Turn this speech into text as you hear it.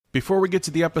Before we get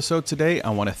to the episode today, I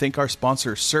want to thank our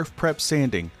sponsor, Surf Prep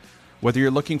Sanding. Whether you're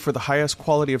looking for the highest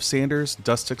quality of sanders,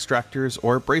 dust extractors,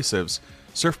 or abrasives,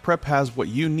 Surf Prep has what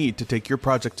you need to take your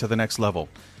project to the next level.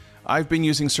 I've been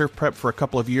using Surf Prep for a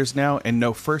couple of years now and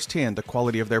know firsthand the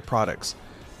quality of their products.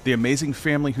 The amazing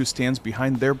family who stands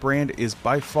behind their brand is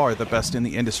by far the best in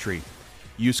the industry.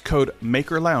 Use code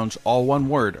MAKERLOUNGE, all one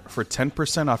word, for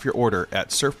 10% off your order at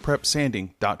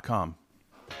surfprepsanding.com.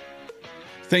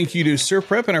 Thank you to Surf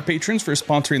Prep and our patrons for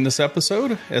sponsoring this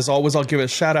episode. As always, I'll give a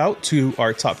shout out to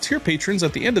our top tier patrons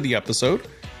at the end of the episode.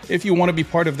 If you want to be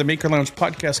part of the Maker Lounge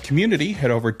podcast community, head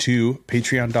over to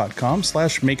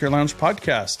patreon.com/Maker Lounge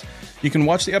podcast. You can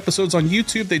watch the episodes on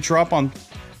YouTube. They drop on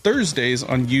Thursdays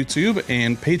on YouTube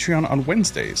and Patreon on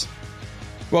Wednesdays.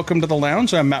 Welcome to the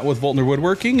lounge. I'm Matt with Voltner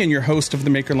Woodworking and your host of the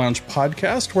Maker Lounge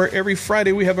podcast, where every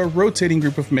Friday we have a rotating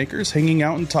group of makers hanging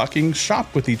out and talking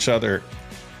shop with each other.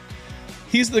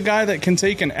 He's the guy that can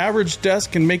take an average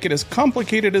desk and make it as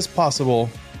complicated as possible,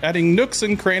 adding nooks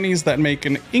and crannies that make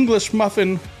an English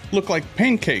muffin look like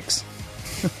pancakes.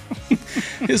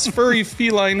 His furry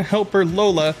feline helper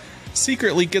Lola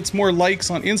secretly gets more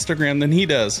likes on Instagram than he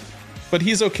does. But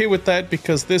he's okay with that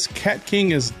because this cat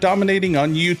king is dominating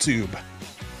on YouTube.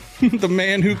 The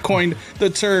man who coined the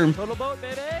term Total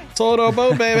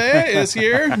Boat Baby is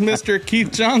here, Mr.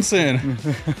 Keith Johnson.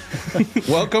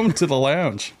 Welcome to the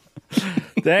lounge.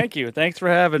 Thank you. Thanks for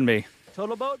having me.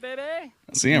 Total Boat Baby.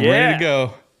 See, I'm ready to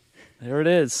go. There it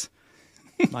is.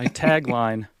 My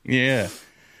tagline. Yeah.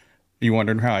 You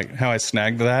wondering how I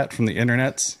snagged that from the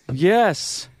internets?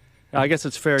 Yes. I guess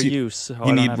it's fair use. So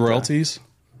you need royalties?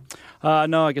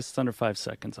 No, I guess it's under 5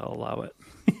 seconds. I'll allow it.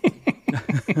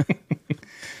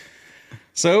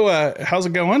 So, how's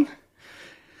it going?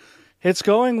 It's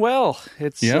going well.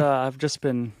 I've just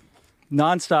been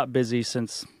nonstop busy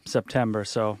since September,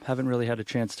 so haven't really had a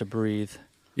chance to breathe.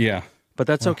 Yeah. But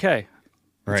that's okay.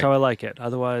 That's Right. how I like it.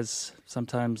 Otherwise,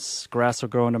 sometimes grass will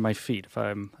grow under my feet if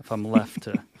I'm left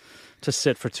to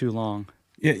sit for too long.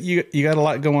 Yeah, you got a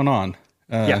lot going on.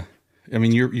 Yeah. I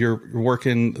mean, you're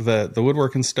working the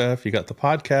woodworking stuff. You got the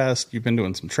podcast. You've been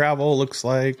doing some travel, looks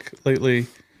like, lately.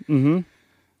 Mm-hmm.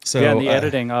 So yeah, and the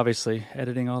editing, obviously,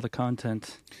 editing all the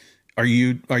content. Are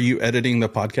you editing the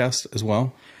podcast as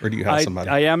well, or do you have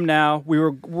somebody? I am now.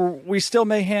 We still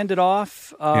may hand it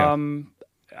off.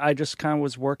 I just kind of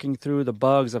was working through the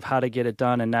bugs of how to get it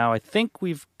done, and now I think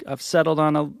I've settled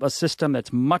on a system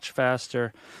that's much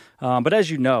faster. But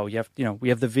as you know, we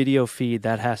have the video feed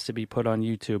that has to be put on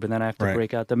YouTube, and then I have to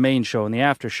break out the main show and the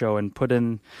after show and put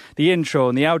in the intro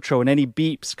and the outro and any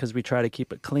beeps because we try to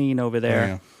keep it clean over there.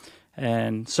 Yeah.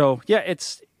 And so, yeah,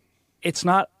 it's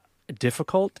not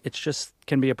difficult. It's just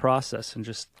can be a process and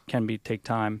just take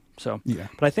time. So, yeah.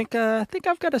 But I think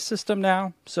I've got a system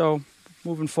now. So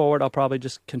moving forward, I'll probably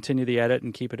just continue the edit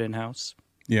and keep it in house.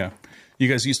 Yeah. You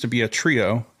guys used to be a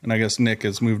trio, and I guess Nick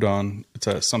has moved on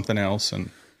to something else. And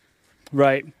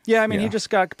right. Yeah. I mean, he just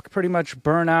got pretty much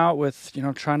burnt out with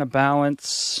trying to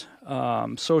balance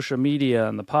social media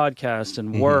and the podcast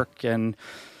and work, and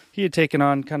he had taken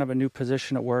on kind of a new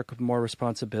position at work with more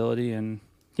responsibility, and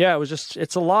yeah,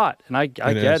 it's a lot, and I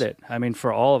get it. I mean,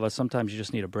 for all of us, sometimes you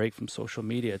just need a break from social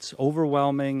media. It's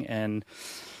overwhelming, and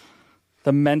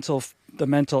the mental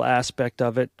aspect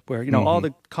of it, where all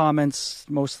the comments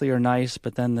mostly are nice,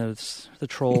 but then there's the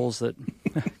trolls that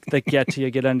get to you,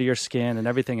 get under your skin, and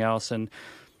everything else, and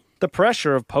the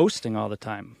pressure of posting all the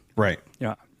time. Right.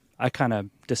 I kind of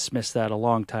dismissed that a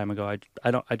long time ago.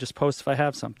 I just post if I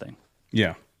have something.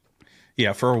 Yeah.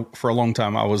 Yeah, for a long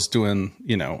time, I was doing,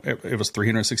 it was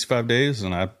 365 days,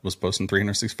 and I was posting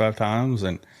 365 times,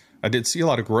 and I did see a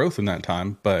lot of growth in that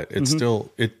time, but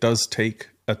it does take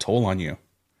a toll on you.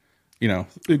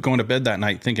 Going to bed that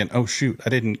night thinking, oh, shoot,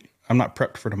 I'm not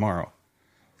prepped for tomorrow.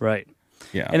 Right.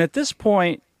 Yeah. And at this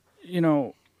point,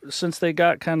 since they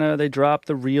dropped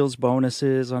the Reels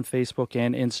bonuses on Facebook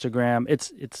and Instagram,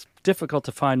 it's difficult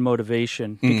to find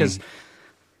motivation because,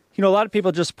 a lot of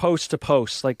people just post to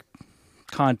post, like,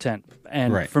 content,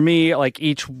 and for me, like,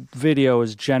 each video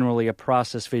is generally a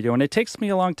process video, and it takes me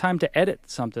a long time to edit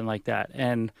something like that,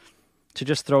 and to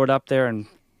just throw it up there and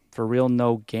for real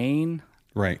no gain,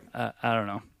 I don't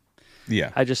know.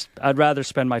 Yeah, I'd rather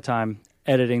spend my time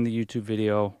editing the YouTube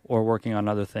video or working on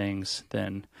other things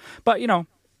than, but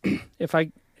if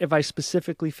I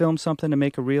specifically film something to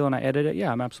make a reel and I edit it,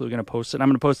 yeah, I'm absolutely going to post it. I'm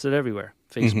going to post it everywhere: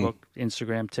 Facebook,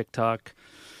 Instagram, TikTok,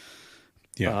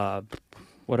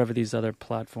 whatever these other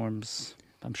platforms.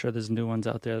 I'm sure there's new ones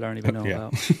out there that I don't even know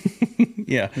about.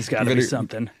 Yeah. There's got to be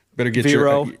something. Better get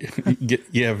Vero.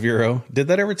 Vero. Did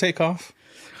that ever take off?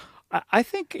 I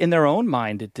think in their own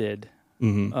mind it did.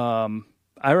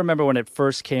 I remember when it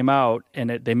first came out, and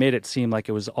they made it seem like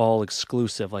it was all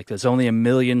exclusive, like there's only 1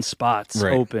 million spots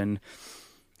open.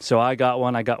 So I got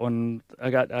one. I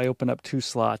opened up 2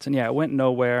 slots, and it went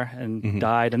nowhere and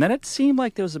died. And then it seemed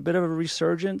like there was a bit of a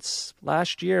resurgence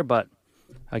last year, but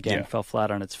again, fell flat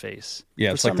on its face.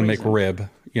 Yeah, it's like the McRib.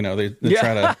 You know, they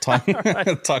try to talk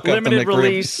up the Limited McRib.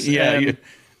 release. Yeah,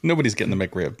 nobody's getting the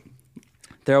McRib.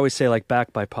 They always say like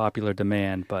backed by popular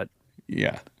demand, but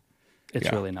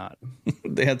it's really not.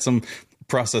 They had some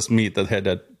processed meat that had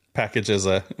to package as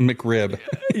a McRib.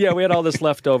 Yeah, we had all this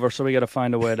left over, so we got to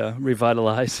find a way to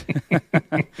revitalize.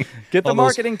 Get the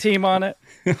marketing team on it.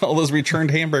 All those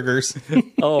returned hamburgers.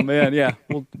 Oh, man, yeah.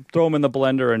 We'll throw them in the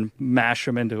blender and mash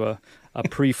them into a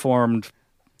preformed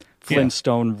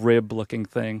Flintstone rib-looking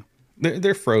thing.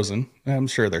 They're frozen. I'm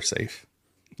sure they're safe.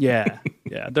 Yeah,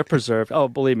 they're preserved. Oh,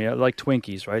 believe me, like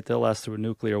Twinkies, right? They'll last through a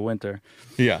nuclear winter.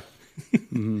 Yeah.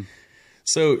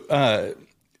 So,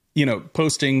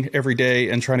 posting every day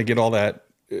and trying to get all that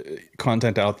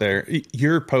content out there.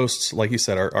 Your posts, like you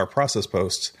said, are process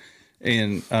posts,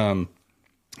 and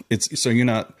it's so you're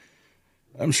not.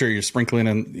 I'm sure you're sprinkling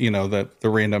in, the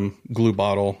random glue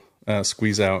bottle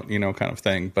squeeze out, kind of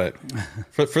thing. But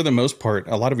for the most part,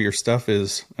 a lot of your stuff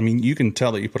is. I mean, you can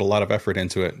tell that you put a lot of effort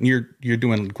into it. And you're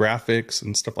doing graphics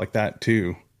and stuff like that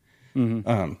too.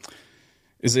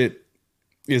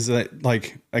 Is that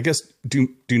like, I guess,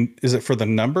 is it for the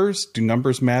numbers? Do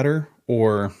numbers matter,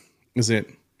 or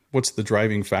what's the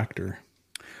driving factor?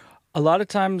 A lot of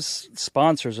times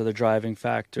sponsors are the driving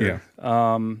factor. Yeah.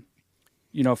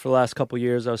 For the last couple of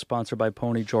years, I was sponsored by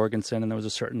Pony Jorgensen, and there was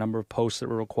a certain number of posts that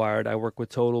were required. I work with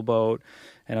Total Boat,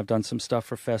 and I've done some stuff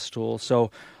for Festool. So,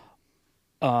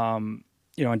 and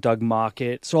Doug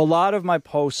Mockett. So a lot of my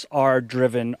posts are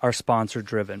sponsor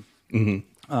driven.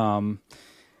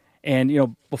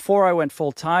 And, before I went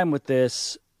full time with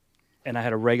this and I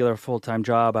had a regular full time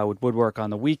job, I would woodwork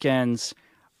on the weekends.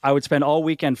 I would spend all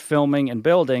weekend filming and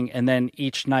building. And then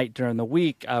each night during the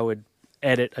week, I would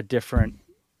edit a different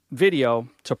video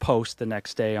to post the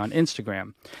next day on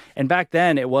Instagram. And back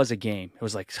then it was a game. It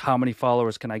was like, how many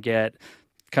followers can I get?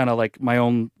 Kind of like my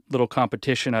own little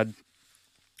competition. I'd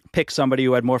pick somebody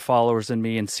who had more followers than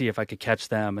me and see if I could catch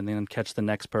them, and then catch the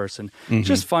next person.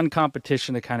 Just fun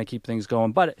competition to kind of keep things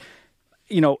going. But,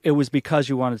 it was because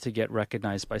you wanted to get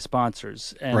recognized by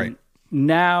sponsors. And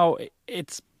now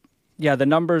the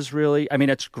numbers really,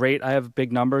 it's great. I have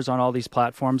big numbers on all these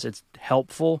platforms. It's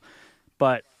helpful,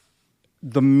 but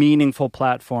the meaningful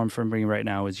platform for me right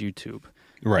now is YouTube.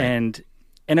 Right.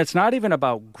 And it's not even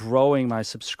about growing my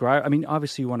subscriber.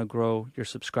 Obviously you want to grow your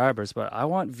subscribers, but I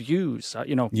want views.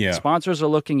 Sponsors are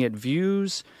looking at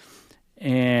views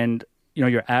and,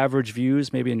 your average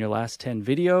views maybe in your last 10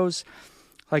 videos.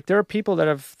 Like there are people that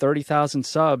have 30,000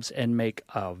 subs and make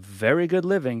a very good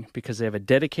living because they have a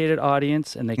dedicated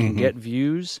audience and they can get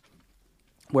views.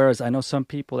 Whereas I know some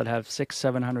people that have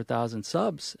 600,000-700,000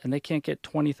 subs and they can't get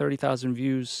 20,000, 30,000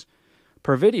 views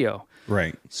per video.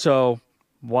 Right. So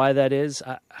why that is,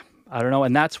 I don't know.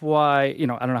 And that's why, I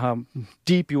don't know how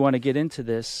deep you want to get into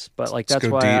this, but like that's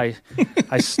why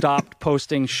I stopped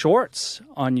posting shorts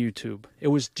on YouTube. It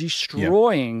was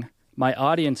destroying my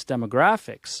audience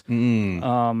demographics.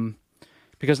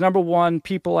 Because number one,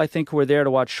 people I think who are there to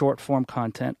watch short form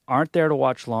content aren't there to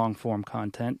watch long form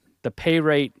content. The pay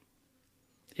rate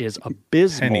is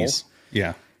abysmal. Pennies.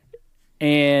 Yeah.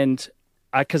 And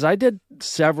because I did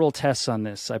several tests on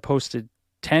this. I posted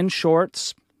 10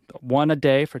 shorts, one a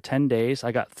day for 10 days.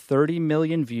 I got 30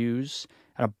 million views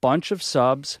and a bunch of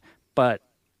subs, but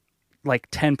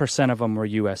like 10% of them were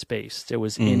US based. It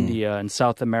was India and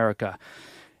South America.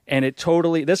 And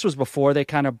this was before they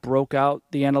kind of broke out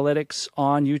the analytics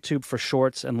on YouTube for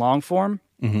shorts and long form.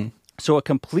 So it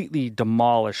completely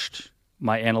demolished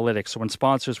my analytics. So when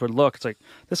sponsors would look, it's like,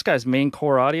 this guy's main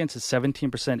core audience is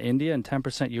 17% India and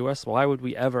 10% US. Why would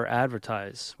we ever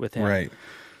advertise with him? Right.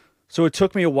 So it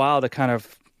took me a while to kind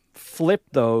of flip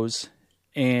those.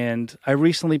 And I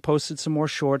recently posted some more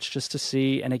shorts just to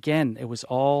see. And again, it was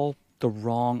all the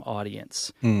wrong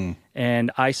audience.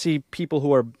 And I see people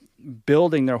who are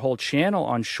building their whole channel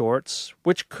on shorts,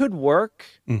 which could work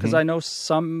because I know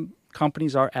some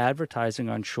companies are advertising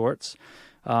on shorts.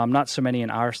 Not so many in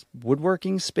our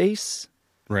woodworking space.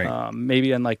 Right.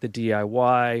 Maybe in like the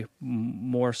DIY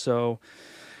more so.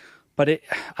 But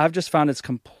I've just found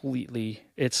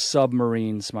it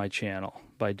submarines my channel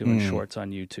by doing shorts on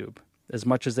YouTube. As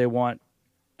much as they want,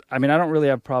 I don't really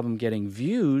have a problem getting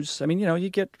views. You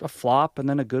get a flop and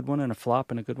then a good one and a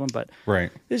flop and a good one, but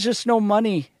there's just no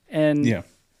money. And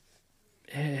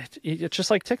it's just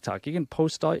like TikTok. You can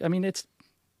post all,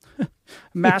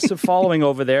 massive following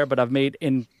over there, but I've made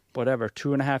in whatever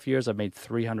 2.5 years, I've made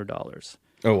 $300.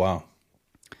 Oh, wow.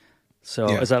 So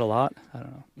is that a lot? I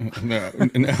don't know.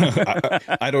 No,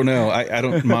 I don't know. I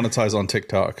don't monetize on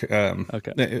TikTok.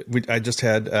 Okay. I just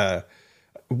had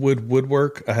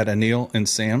Woodwork. I had Anil and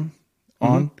Sam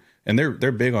on, and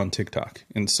they're big on TikTok,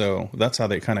 and so that's how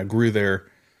they kind of grew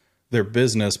their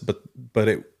business. But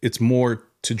it's more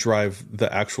to drive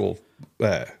the actual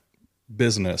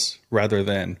business rather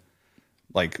than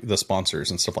like the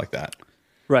sponsors and stuff like that.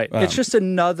 Right. It's just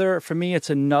for me, it's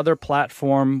another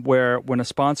platform where when a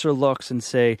sponsor looks and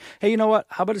say, hey, you know what?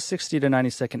 How about a 60 to 90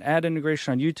 second ad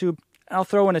integration on YouTube? I'll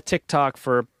throw in a TikTok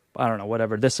for, I don't know,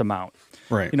 whatever, this amount.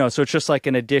 Right. So it's just like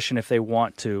an addition if they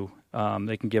want to.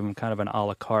 They can give them kind of an a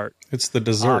la carte It's the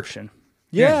dessert option.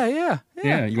 Yeah.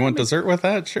 You want dessert with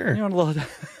that? Sure. You want a little,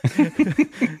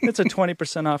 it's a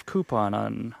 20% off coupon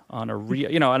on a reel,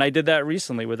 and I did that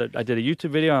recently I did a YouTube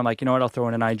video. And I'm like, you know what? I'll throw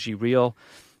in an IG reel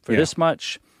for this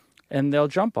much, and they'll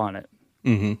jump on it.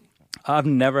 Mm-hmm.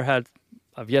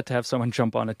 I've yet to have someone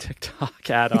jump on a TikTok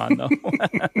add-on though.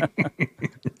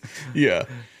 Yeah.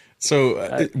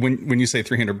 So when you say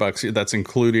 $300, that's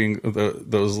including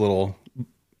those little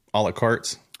a la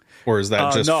cartes, or is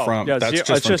that just no. from? Yeah, that's it's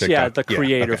just from just TikTok? the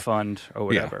creator fund or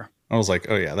whatever. Yeah. I was like,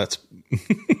 oh yeah, that's.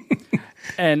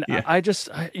 And I just,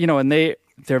 and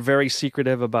they're very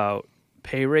secretive about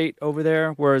pay rate over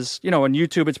there. Whereas, on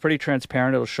YouTube, it's pretty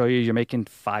transparent. It'll show you're making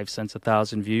 5 cents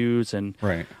 1,000 views. And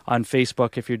on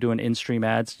Facebook, if you're doing in-stream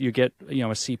ads, you get, a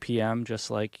CPM just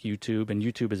like YouTube. And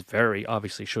YouTube is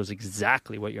obviously shows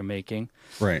exactly what you're making.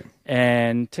 Right.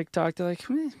 And TikTok, they're like,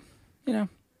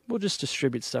 we'll just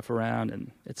distribute stuff around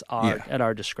and it's at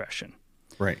our discretion.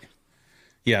 Right.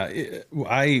 Yeah.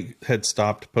 I had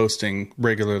stopped posting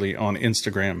regularly on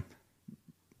Instagram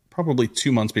probably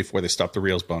 2 months before they stopped the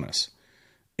Reels bonus.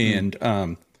 And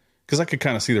because I could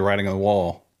kind of see the writing on the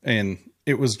wall, and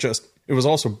it was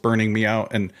also burning me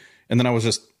out. And then I was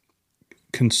just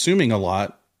consuming a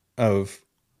lot of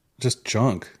just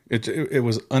junk. It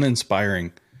was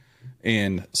uninspiring.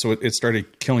 And so it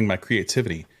started killing my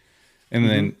creativity. And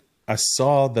then I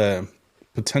saw the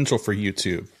potential for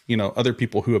YouTube, other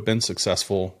people who have been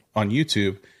successful on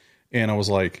YouTube. And I was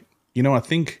like, I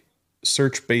think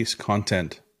search-based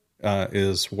content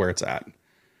is where it's at.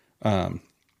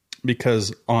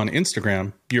 Because on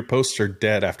Instagram, your posts are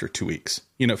dead after 2 weeks,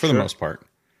 for the most part.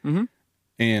 Mm-hmm.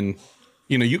 And,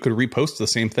 you could repost the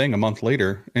same thing a month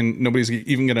later and nobody's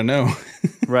even going to know.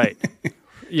 Right.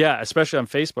 Yeah. Especially on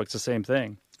Facebook, it's the same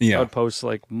thing. Yeah. I would post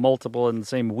like multiple in the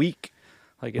same week.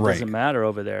 Like it doesn't matter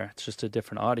over there. It's just a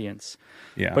different audience.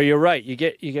 Yeah. But you're right. You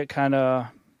get kind of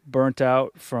burnt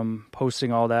out from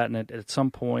posting all that. And at some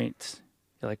point,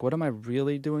 you're like, what am I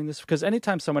really doing this? Because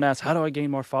anytime someone asks, how do I gain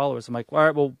more followers? I'm like, all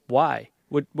right, well, why?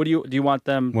 What do you want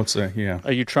them? What's that? Yeah.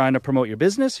 Are you trying to promote your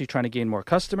business? Are you trying to gain more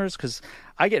customers? Because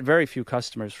I get very few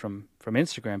customers from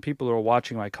Instagram. People who are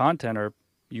watching my content are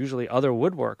usually other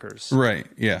woodworkers. Right.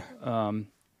 Yeah. And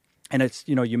it's,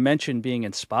 you mentioned being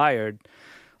inspired.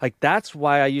 Like that's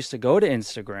why I used to go to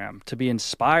Instagram, to be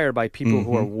inspired by people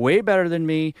who are way better than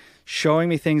me, showing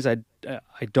me things I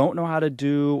don't know how to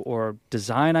do, or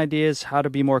design ideas, how to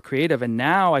be more creative. And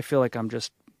now I feel like I'm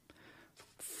just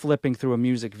flipping through a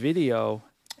music video.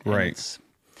 Right.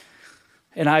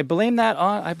 And I blame that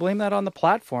on the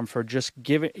platform for just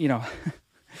giving,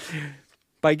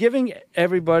 by giving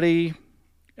everybody,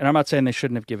 and I'm not saying they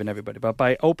shouldn't have given everybody, but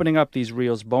by opening up these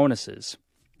Reels bonuses,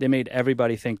 they made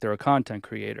everybody think they're a content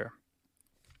creator.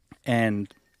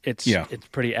 And it's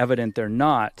pretty evident they're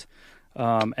not.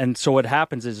 And so what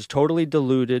happens is it's totally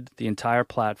diluted the entire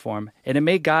platform. And it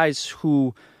made guys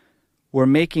who were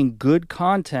making good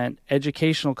content,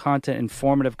 educational content,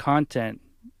 informative content,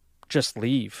 just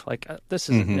leave. Like this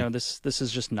is, this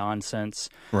is just nonsense.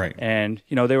 Right. And,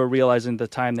 they were realizing the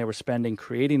time they were spending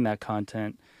creating that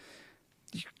content,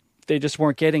 they just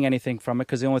weren't getting anything from it,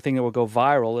 because the only thing that would go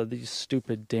viral are these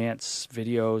stupid dance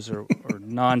videos or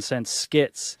nonsense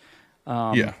skits.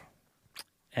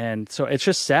 And so it's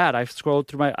just sad. I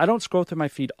don't scroll through my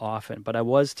feed often, but I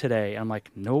was today. I'm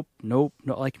like, nope,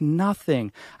 like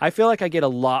nothing. I feel like I get a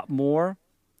lot more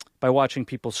by watching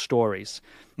people's stories.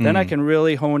 Then I can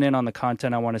really hone in on the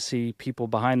content I want to see, people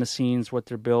behind the scenes, what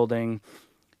they're building,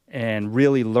 and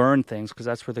really learn things, because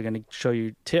that's where they're going to show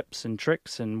you tips and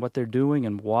tricks and what they're doing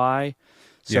and why.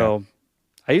 So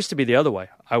I used to be the other way.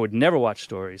 I would never watch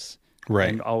stories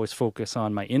and always focus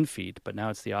on my in-feed, but now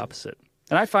it's the opposite.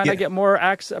 And I find I get more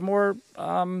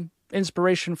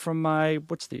inspiration from my,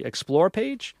 the Explore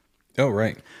page? Oh,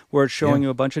 right. Where it's showing you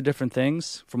a bunch of different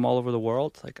things from all over the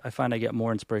world. Like I find I get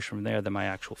more inspiration from there than my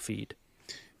actual feed.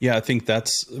 Yeah, I think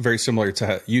that's very similar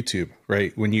to YouTube,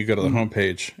 right? When you go to the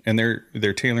homepage and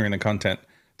they're tailoring the content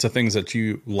to things that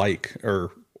you like,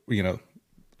 or, you know,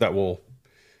 that will,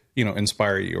 you know,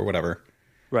 inspire you or whatever.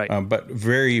 Right. But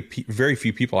very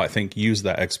few people, I think, use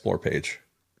that explore page.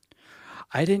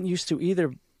 I didn't used to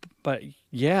either, but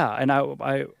yeah. And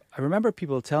I remember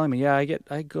people telling me, yeah,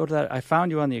 I go to that. I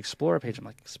found you on the Explorer page. I'm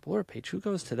like, Explorer page? Who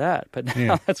goes to that? But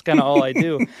now that's kind of all I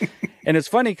do. And it's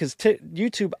funny because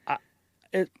YouTube,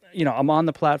 you know, I'm on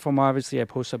the platform, obviously I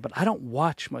post it, but I don't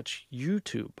watch much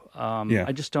YouTube.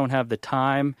 I just don't have the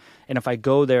time. And if I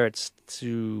go there, it's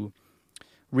to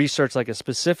research like a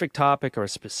specific topic or a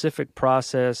specific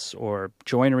process or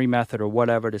joinery method or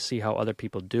whatever to see how other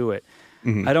people do it.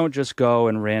 I don't just go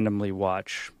and randomly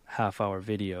watch half-hour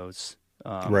videos.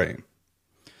 Right.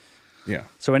 Yeah.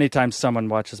 So anytime someone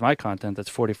watches my content that's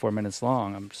 44 minutes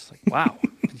long, I'm just like, wow.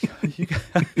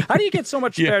 How do you get so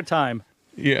much spare time?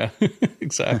 Yeah,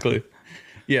 exactly.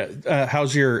 Yeah.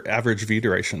 How's your average view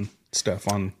duration stuff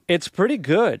on? It's pretty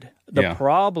good. The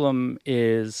problem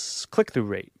is click-through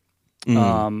rate.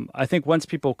 I think once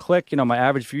people click, you know, my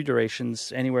average view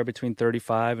duration's anywhere between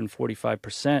 35 and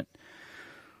 45%,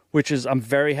 which is, I'm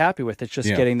very happy with. It's just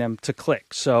getting them to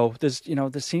click. So there's, you know,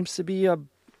 there seems to be a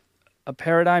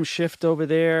paradigm shift over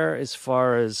there as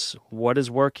far as what is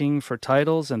working for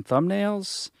titles and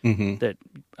thumbnails that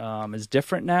is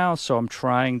different now. So I'm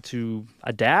trying to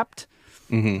adapt.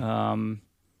 And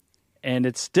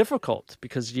it's difficult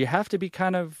because you have to be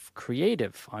kind of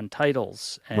creative on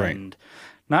titles and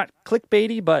not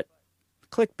clickbaity, but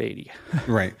clickbaity.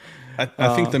 Right.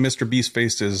 I think the Mr. Beast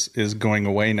face is going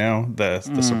away now. The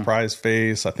surprise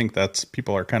face. I think that's,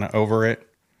 people are kind of over it.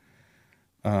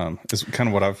 Is kind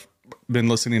of what I've been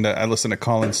listening to. I listen to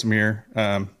Colin Samir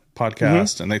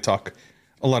podcast, and they talk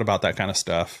a lot about that kind of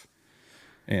stuff.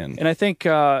 And I think,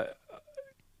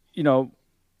 you know,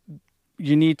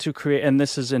 you need to create, and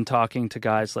this is in talking to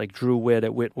guys like Drew Witt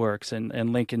at Whitworks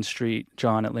and Lincoln Street,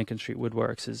 John at Lincoln Street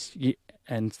Woodworks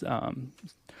and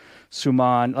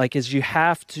Suman, like, is you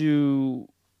have to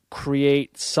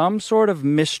create some sort of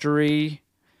mystery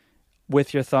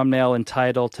with your thumbnail and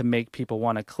title to make people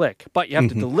want to click, but you have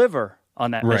to deliver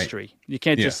on that mystery. You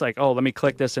can't just like, oh, let me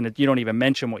click this, and you don't even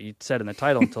mention what you said in the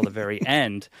title until the very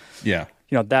end. Yeah,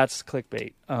 you know, that's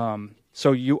clickbait.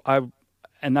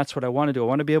 And that's what I want to do.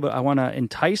 I want to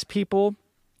entice people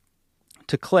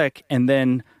to click and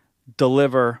then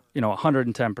deliver, you know,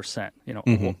 110%. You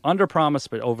know, under promise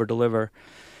but over deliver.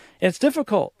 It's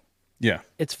difficult. Yeah,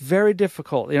 it's very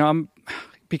difficult. You know,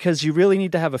 because you really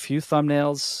need to have a few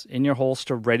thumbnails in your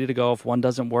holster ready to go if one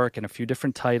doesn't work, and a few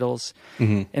different titles.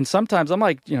 And sometimes I'm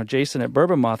like, you know, Jason at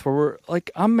Bourbon Moth, where we're like,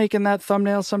 I'm making that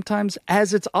thumbnail sometimes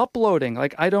as it's uploading.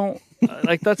 Like, I don't,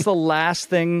 like, that's the last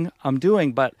thing I'm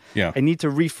doing, but I need to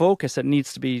refocus. It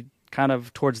needs to be kind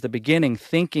of towards the beginning,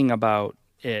 thinking about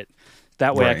it.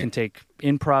 That way I can take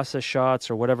in-process shots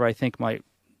or whatever I think might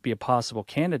be a possible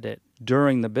candidate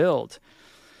during the build.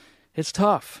 It's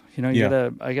tough. You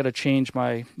know, I gotta change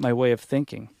my way of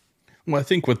thinking. Well, I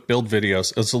think with build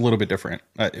videos, it's a little bit different.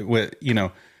 You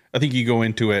know, I think you go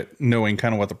into it knowing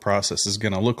kind of what the process is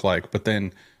going to look like, but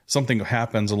then something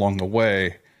happens along the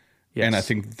way. Yes. And I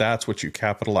think that's what you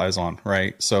capitalize on,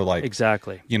 right? So, like,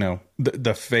 exactly, you know,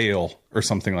 the fail or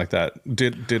something like that.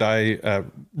 Did I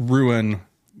ruin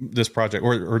this project,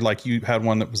 or like you had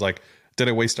one that was like, did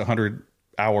I waste 100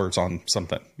 hours on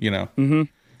something? You know.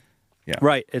 Yeah.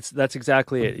 Right. That's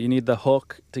exactly it. You need the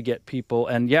hook to get people,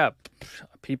 and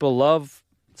people love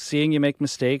seeing you make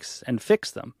mistakes and fix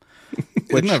them.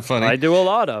 Isn't that funny? I do a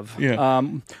lot of. Yeah.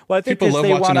 Well, I think people love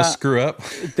watching us screw up.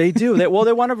 They do. They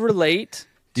want to relate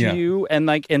to you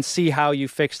and see how you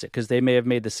fixed it, because they may have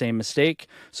made the same mistake.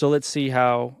 So let's see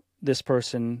how this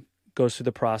person goes through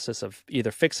the process of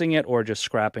either fixing it or just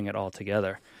scrapping it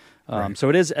altogether. So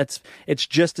it's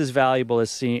just as valuable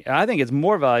as seeing. I think it's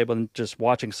more valuable than just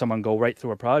watching someone go right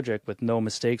through a project with no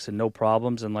mistakes and no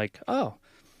problems, and like, oh,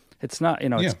 it's not, you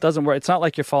know, it doesn't work. It's not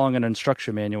like you're following an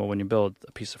instruction manual when you build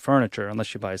a piece of furniture,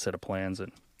 unless you buy a set of plans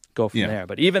and go from there.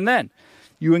 But even then,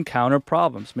 you encounter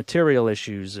problems, material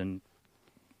issues, and,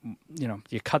 you know,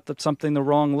 you cut something the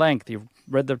wrong length, you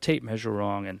read the tape measure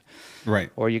wrong, and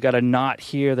or you got a knot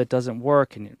here that doesn't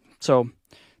work, and so.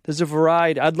 There's a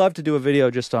variety. I'd love to do a video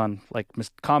just on like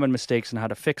common mistakes and how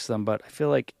to fix them, but I feel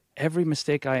like every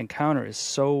mistake I encounter is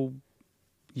so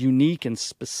unique and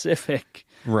specific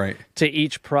to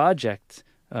each project.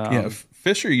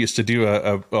 Fisher used to do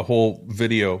a whole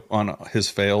video on his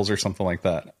fails or something like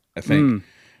that, I think.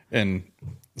 And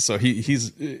so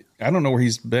he's I don't know where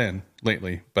he's been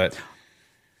lately, but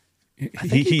I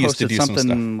think he used to posted do some something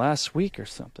stuff. last week or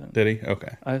something. Did he?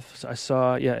 Okay. I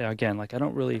saw, again, like I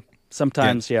don't really,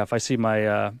 sometimes, if I see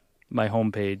my my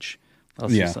homepage, I'll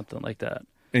see something like that.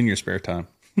 In your spare time.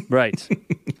 Right.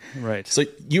 Right. So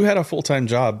you had a full-time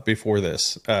job before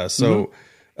this.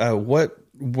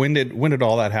 When did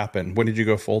all that happen? When did you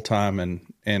go full-time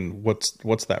and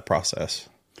what's that process?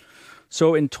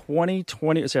 So in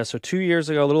 2020, so 2 years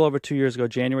ago, a little over 2 years ago,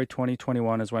 January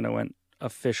 2021 is when I went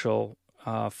official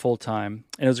full-time.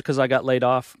 And it was because I got laid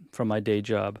off from my day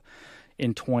job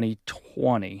in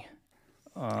 2020.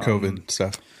 COVID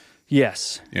stuff.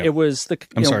 Yes. Yep. It was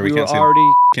I'm sorry, we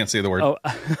can't say the word.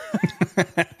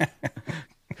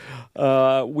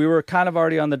 We were kind of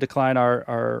already on the decline,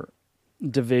 our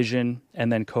division,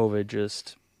 and then COVID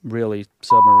just really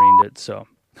submarined it. So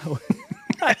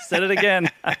I said it again.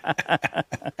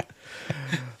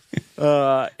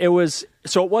 It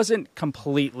wasn't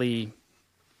completely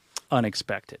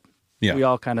unexpected. Yeah. We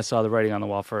all kind of saw the writing on the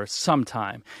wall for some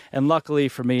time. And luckily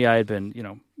for me, I had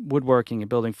been, woodworking and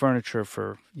building furniture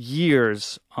for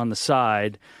years on the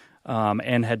side,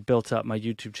 and had built up my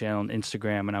YouTube channel and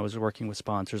Instagram, and I was working with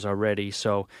sponsors already.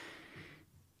 So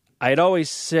I had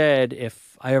always said,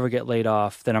 if I ever get laid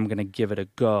off, then I'm going to give it a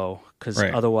go, because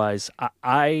otherwise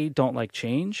I don't like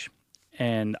change,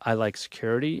 and I like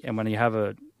security. And when you have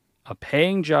a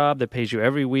paying job that pays you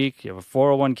every week, you have a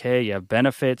 401k, you have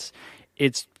benefits,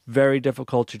 it's very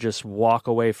difficult to just walk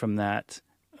away from that.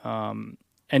 And,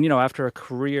 after a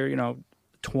career,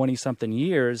 20-something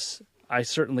years, I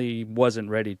certainly wasn't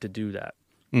ready to do that.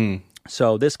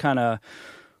 So this kind of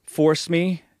forced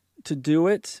me to do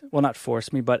it. Well, not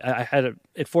forced me, but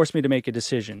it forced me to make a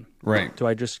decision. Right. Do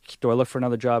I look for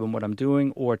another job in what I'm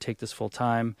doing, or take this full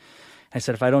time? I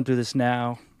said, if I don't do this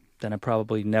now, then I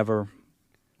probably never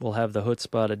will have the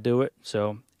chutzpah to do it.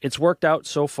 So it's worked out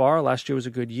so far. Last year was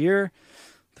a good year.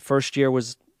 The first year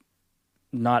was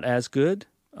not as good,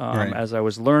 as I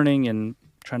was learning and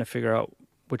trying to figure out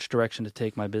which direction to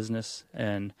take my business,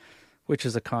 and which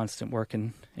is a constant work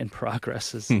in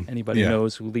progress, as anybody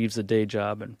knows who leaves a day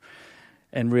job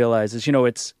and realizes,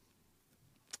 it's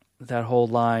that whole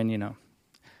line,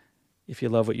 if you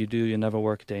love what you do, you never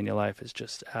work a day in your life, is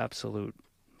just absolute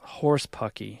horse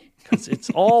pucky, because it's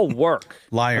all work.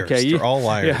 Liars. Okay, they're all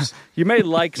liars. Yeah, you may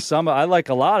like I like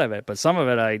a lot of it, but some of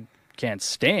it I can't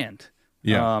stand.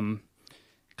 Yeah.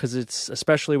 Because it's,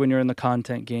 especially when you're in the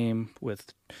content game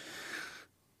with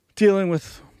dealing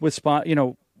with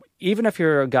even if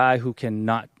you're a guy who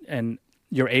cannot, and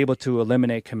you're able to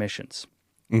eliminate commissions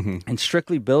and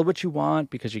strictly build what you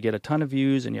want because you get a ton of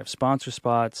views and you have sponsor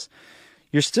spots,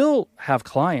 you still have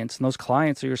clients, and those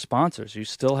clients are your sponsors. You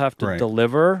still have to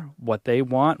deliver what they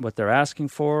want, what they're asking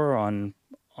for on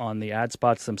the ad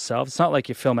spots themselves. It's not like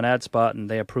you film an ad spot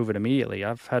and they approve it immediately.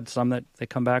 I've had some that they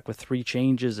come back with 3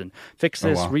 changes and fix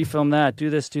this, refilm that, do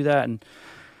this, do that. And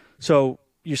so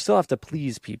you still have to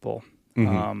please people.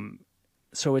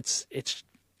 So it's,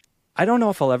 I don't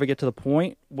know if I'll ever get to the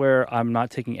point where I'm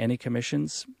not taking any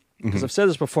commissions, because I've said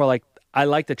this before, like, I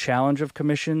like the challenge of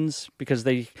commissions because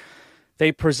they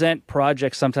present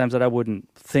projects sometimes that I wouldn't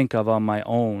think of on my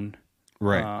own.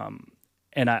 Right.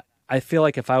 And I feel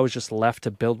like if I was just left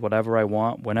to build whatever I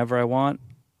want, whenever I want,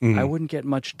 I wouldn't get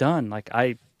much done. Like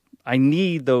I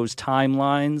need those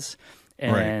timelines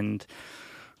and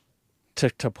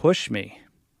to push me.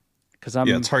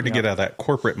 It's hard to get out of that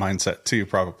corporate mindset too,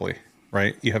 probably,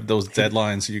 right? You have those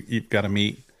deadlines you've got to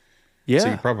meet.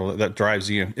 Yeah. So that drives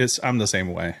you. I'm the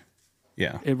same way.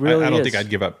 Yeah. It really I don't is. think I'd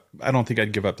give up. I don't think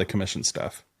I'd give up the commission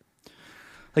stuff.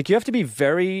 Like, you have to be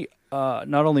very,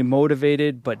 not only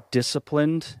motivated, but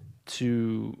disciplined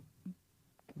to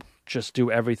just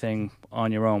do everything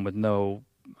on your own with no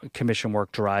commission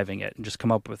work driving it, and just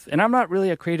come up with, and I'm not really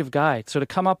a creative guy. So to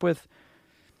come up with,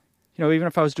 even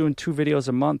if I was doing 2 videos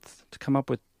a month, to come up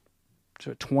with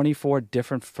 24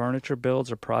 different furniture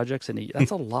builds or projects, and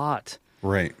that's a lot.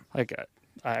 Right. Like,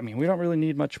 I mean, we don't really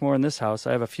need much more in this house.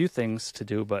 I have a few things to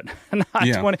do, but not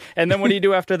 20. And then what do you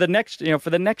do after the next, for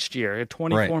the next year?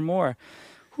 24 more.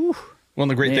 Whew. Well,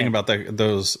 and the great thing about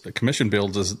those commission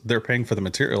builds is they're paying for the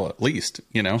material at least,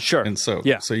 Sure. And so,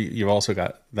 so you've also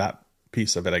got that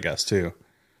piece of it, I guess, too.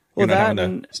 Well, You're not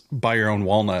having to buy your own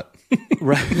walnut.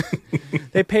 Right.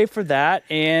 They pay for that.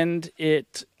 And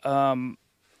it,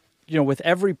 with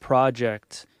every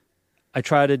project, I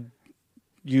try to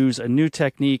use a new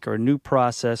technique or a new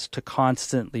process to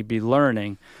constantly be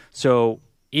learning. So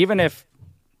even if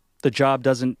the job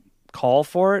doesn't call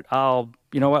for it,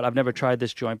 I've never tried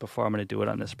this joint before, I'm going to do it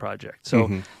on this project.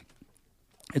 So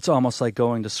it's almost like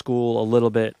going to school a little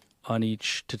bit on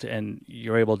each, and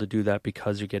you're able to do that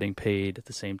because you're getting paid at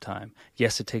the same time.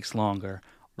 Yes, it takes longer.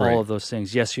 Right. All of those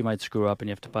things. Yes, you might screw up and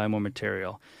you have to buy more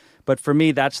material. But for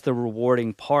me, that's the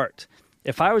rewarding part.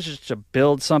 If I was just to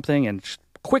build something and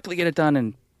quickly get it done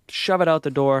and shove it out the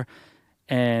door,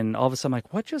 and all of a sudden I'm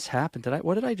like, what just happened?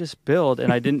 What did I just build?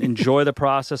 And I didn't enjoy the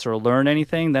process or learn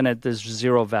anything, then there's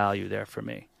zero value there for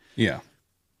me. Yeah.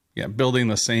 Yeah. Building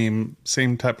the same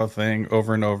type of thing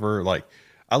over and over. Like,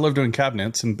 I love doing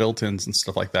cabinets and built-ins and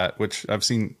stuff like that, which I've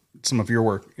seen some of your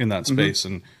work in that space,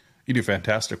 and you do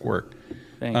fantastic work.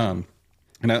 Thank you.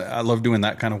 And I love doing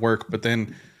that kind of work. But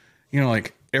then,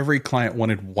 like, every client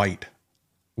wanted white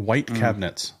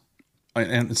cabinets.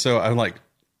 And so I'm like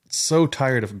so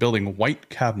tired of building white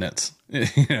cabinets,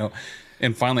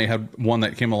 and finally I had one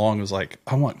that came along and was like,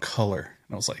 I want color.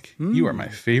 And I was like, you are my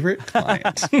favorite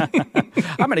client.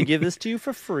 I'm going to give this to you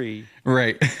for free.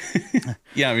 Right.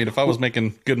 Yeah. I mean, if I was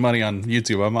making good money on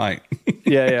YouTube, I might.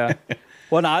 Yeah.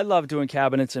 Well, and I love doing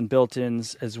cabinets and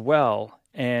built-ins as well.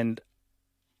 And,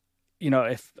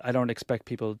 if I don't expect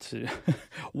people to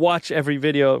watch every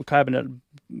cabinet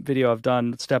video I've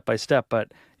done step by step,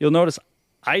 but you'll notice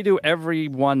I do every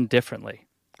one differently.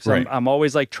 So right. I'm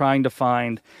always like trying to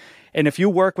find, and if you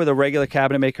work with a regular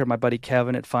cabinet maker, my buddy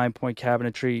Kevin at Fine Point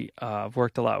Cabinetry, I've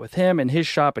worked a lot with him in his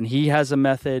shop, and he has a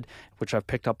method, which I've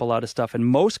picked up a lot of stuff. And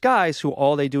most guys who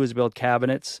all they do is build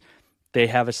cabinets, they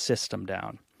have a system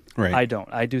down. Right. I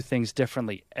don't. I do things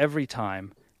differently every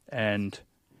time, and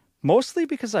mostly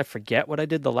because I forget what I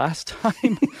did the last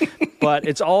time, but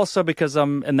it's also because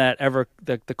I'm in that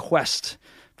the quest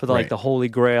for the holy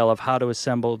grail of how to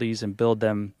assemble these and build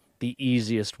them the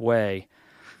easiest way.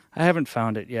 I haven't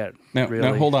found it yet. Now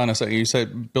really. Hold on a second. You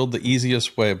said build the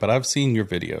easiest way, but I've seen your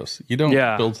videos. You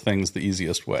don't build things the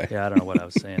easiest way. Yeah, I don't know what I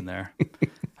was saying there.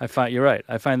 You're right.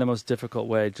 I find the most difficult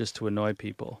way just to annoy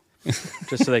people.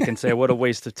 Just so they can say, what a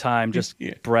waste of time. Just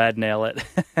brad nail it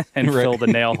and fill the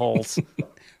nail holes.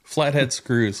 Flathead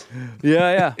screws.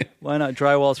 Yeah. Why not?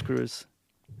 Drywall screws.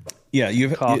 Yeah,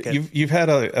 you've had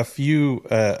a few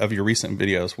of your recent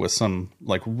videos with some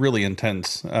like really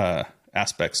intense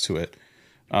aspects to it.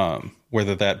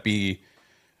 Whether that be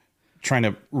trying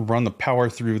to run the power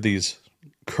through these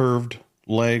curved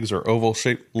legs or oval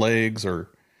shaped legs, or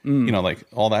like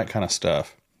all that kind of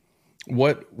stuff.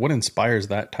 What inspires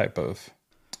that type of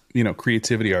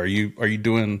creativity? Are you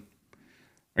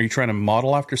trying to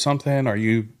model after something? Are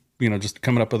you just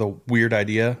coming up with a weird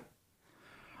idea?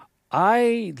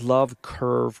 I love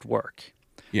curved work.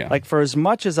 Yeah. Like, for as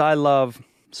much as I love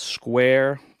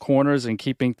square corners and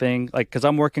keeping things, like, because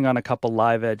I'm working on a couple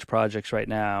live edge projects right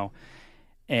now,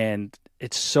 and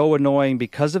it's so annoying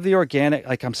because of the organic,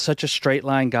 like, I'm such a straight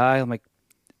line guy. I'm like,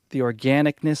 the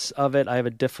organicness of it, I have a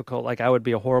difficult, like, I would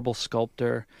be a horrible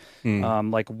sculptor,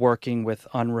 like working with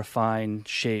unrefined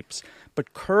shapes.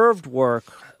 But curved work,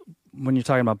 when you're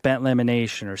talking about bent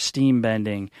lamination or steam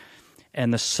bending,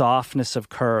 and the softness of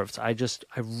curves, I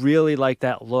really like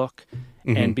that look.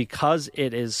 And because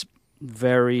it is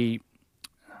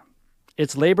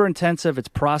it's labor intensive, it's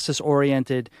process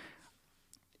oriented,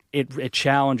 it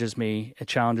challenges me, it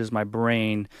challenges my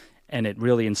brain, and it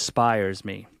really inspires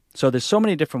me. So there's so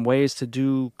many different ways to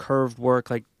do curved work,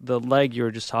 like the leg you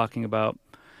were just talking about.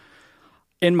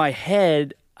 In my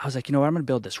head, I was like, I'm going to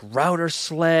build this router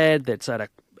sled that's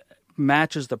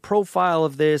matches the profile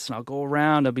of this, and I'll go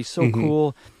around. It'll be so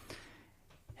cool.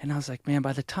 And I was like, man,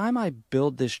 by the time I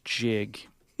build this jig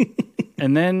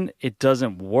and then it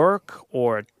doesn't work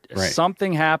or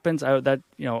something happens, all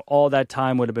that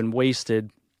time would have been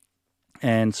wasted.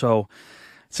 And so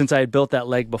since I had built that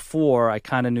leg before, I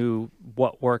kind of knew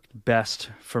what worked best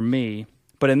for me.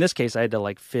 But in this case, I had to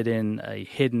like fit in a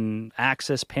hidden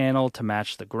access panel to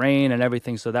match the grain and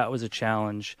everything. So that was a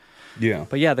challenge. Yeah.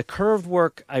 But yeah, the curved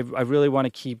work, I really want to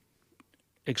keep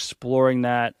exploring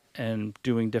that and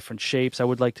doing different shapes. I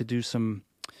would like to do some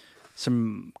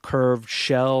curved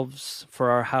shelves for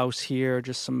our house here,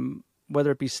 just some,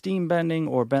 whether it be steam bending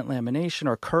or bent lamination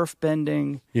or kerf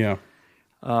bending. Yeah.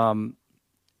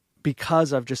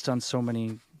 Because I've just done so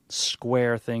many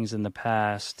square things in the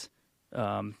past,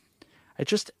 the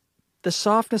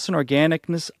softness and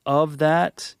organicness of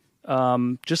that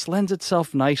just lends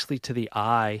itself nicely to the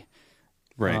eye.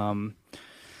 Right.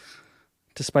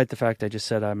 Despite the fact I just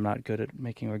said I'm not good at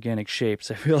making organic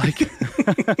shapes, I feel like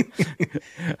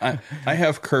I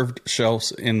have curved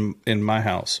shelves in my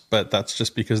house, but that's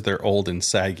just because they're old and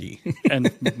saggy. And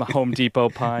Home Depot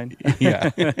pine.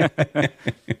 Yeah.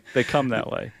 They come that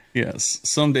way. Yes.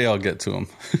 Someday I'll get to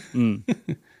them.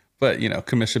 But,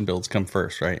 commission builds come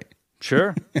first, right?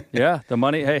 Sure. Yeah. The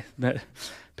money,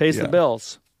 pays the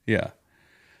bills. Yeah.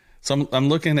 So I'm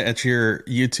looking at your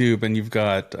YouTube, and you've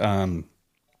got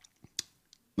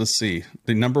let's see,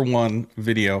 the number one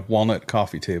video, walnut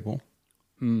coffee table,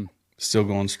 still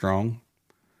going strong.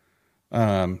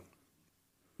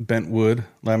 Bent wood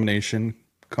lamination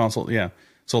console, yeah.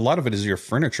 So a lot of it is your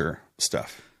furniture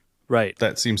stuff, Right.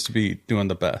 that seems to be doing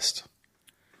the best.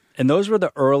 And those were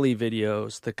the early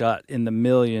videos that got in the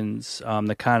millions,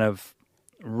 that kind of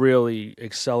really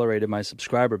accelerated my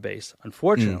subscriber base.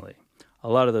 Unfortunately, a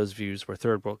lot of those views were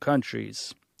third world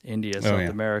countries, India, South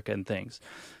America, and things.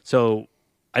 So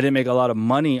I didn't make a lot of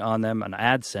money on them on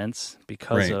AdSense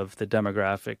because of the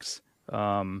demographics.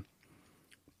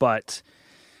 But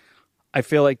I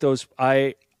feel like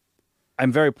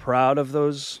I'm very proud of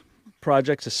those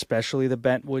projects, especially the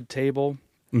Bentwood table.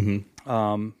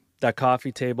 That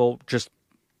coffee table,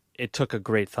 it took a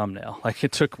great thumbnail. Like,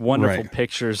 it took wonderful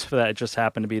pictures for that. It just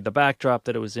happened to be the backdrop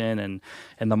that it was in,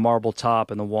 and the marble top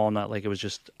and the walnut. Like, it was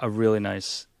just a really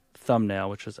nice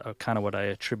thumbnail, which is kind of what I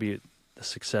attribute the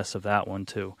success of that one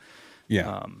to.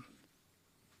 Yeah.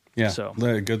 So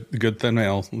the good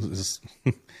thumbnail is,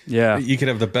 yeah, you could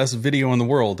have the best video in the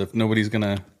world. If nobody's going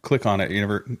to click on it, you're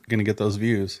never going to get those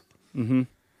views. And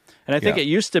I think it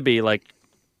used to be like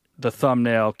the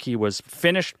thumbnail key was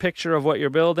finished picture of what you're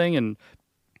building and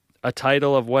a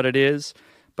title of what it is.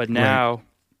 But now,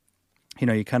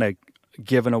 you kind of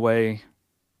giving away,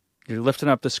 you're lifting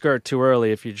up the skirt too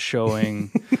early if you're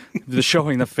showing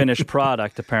the finished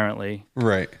product, apparently.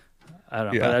 Right. I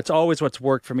don't know. But that's always what's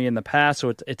worked for me in the past.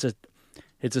 So it's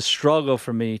a struggle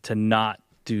for me to not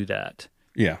do that.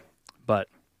 Yeah. But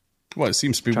it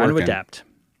seems to be trying working. to adapt.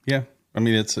 Yeah. I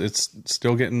mean, it's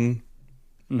still getting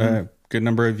a good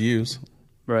number of views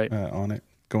on it,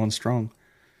 going strong.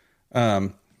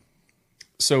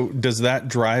 So does that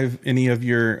drive any of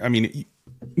your, I mean,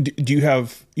 do you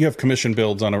have commission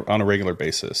builds on a regular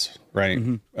basis,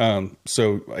 right?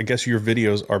 So I guess your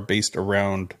videos are based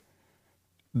around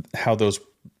how those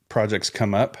projects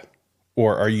come up,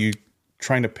 or are you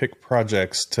trying to pick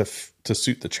projects to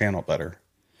suit the channel better?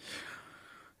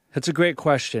 That's a great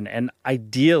question. And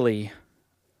ideally,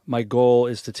 my goal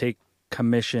is to take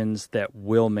commissions that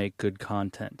will make good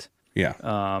content. Yeah.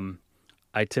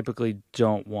 I typically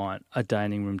don't want a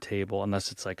dining room table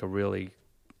unless it's like a really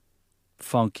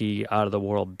funky, out of the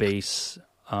world base.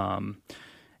 And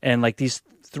like these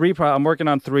I'm working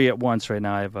on 3 at once right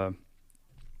now. I have a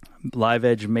Live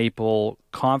Edge maple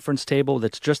conference table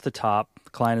that's just the top.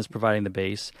 The client is providing the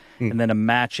base. And then a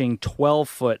matching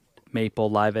 12-foot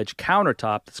maple Live Edge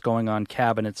countertop that's going on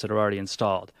cabinets that are already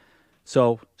installed.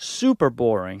 So super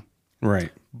boring.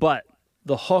 Right. But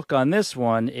the hook on this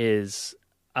one is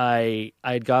I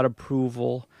got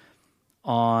approval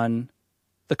on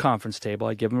the conference table.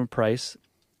 I give him a price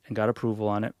and got approval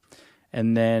on it.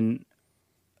 And then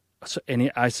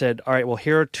I said, all right, well,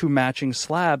 here are 2 matching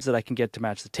slabs that I can get to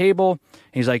match the table.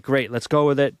 And he's like, great, let's go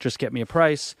with it. Just get me a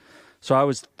price.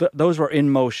 So those were in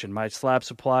motion. My slab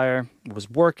supplier was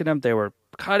working them. They were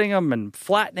cutting them and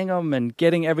flattening them and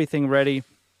getting everything ready.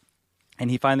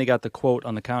 And he finally got the quote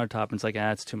on the countertop, and it's like,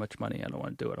 it's too much money. I don't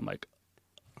want to do it. I'm like,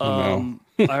 no.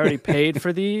 I already paid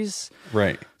for these.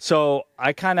 Right. So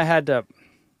I kind of had to,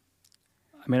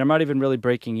 I'm not even really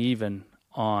breaking even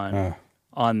on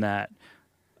that.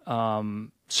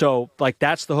 So like,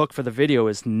 that's the hook for the video,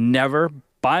 is never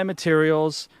buy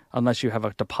materials unless you have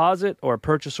a deposit or a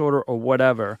purchase order or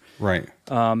whatever. Right.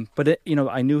 But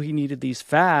I knew he needed these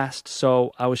fast.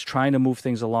 So I was trying to move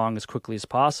things along as quickly as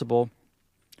possible.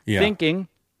 Yeah. Thinking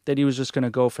that he was just going to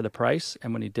go for the price.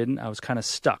 And when he didn't, I was kind of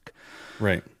stuck.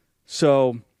 Right.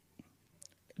 So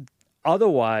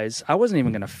otherwise, I wasn't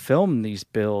even going to film these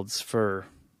builds for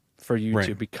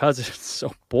YouTube because it's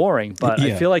so boring. But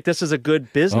I feel like this is a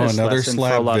good business lesson for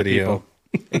a lot of people.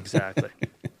 Exactly.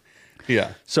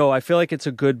 Yeah. So I feel like it's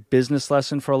a good business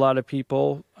lesson for a lot of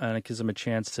people, and it gives them a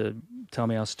chance to tell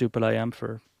me how stupid I am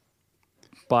for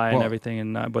buying everything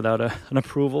and without an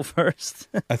approval first.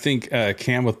 I think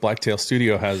Cam with Blacktail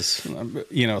Studio has some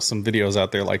videos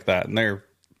out there like that, and they're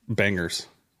bangers.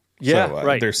 Yeah, so,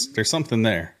 right. There's something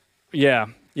there. Yeah,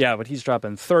 but he's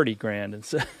dropping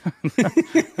 $30,000.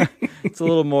 It's a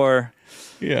little more.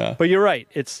 Yeah, but you're right.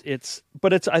 I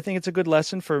think it's a good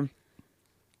lesson for,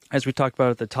 as we talked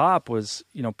about at the top, was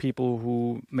people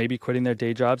who may be quitting their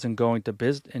day jobs and going to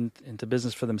into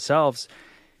business for themselves,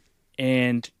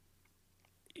 and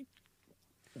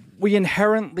we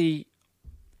inherently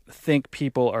think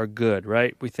people are good,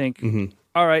 right? We think,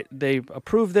 all right, they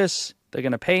approve this, they're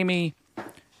going to pay me.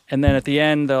 And then at the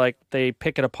end, they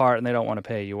pick it apart and they don't want to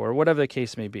pay you, or whatever the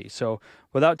case may be. So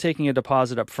without taking a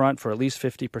deposit up front for at least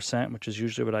 50%, which is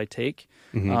usually what I take,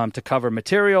 to cover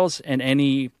materials and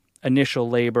any initial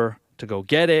labor to go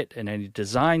get it, and any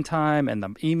design time and the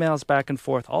emails back and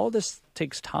forth. All this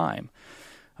takes time.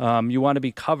 You want to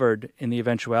be covered in the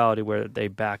eventuality where they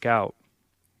back out.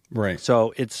 Right.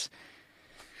 So it's,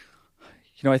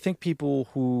 I think people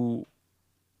who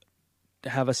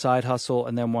have a side hustle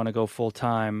and then want to go full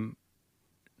time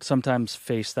sometimes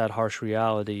face that harsh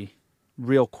reality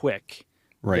real quick.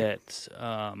 Right.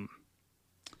 That,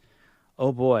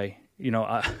 oh boy,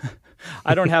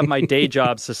 I don't have my day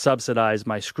jobs to subsidize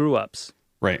my screw ups.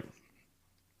 Right.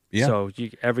 Yeah. So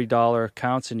every dollar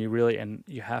counts, and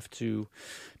you have to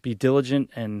be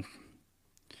diligent, and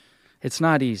it's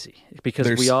not easy because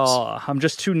I'm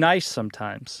just too nice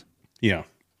sometimes. Yeah.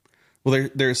 Well,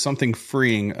 there's something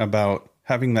freeing about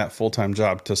having that full-time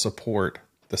job to support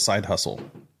the side hustle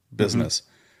business.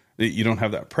 Mm-hmm. You don't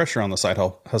have that pressure on the side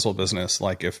hustle business.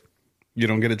 Like if you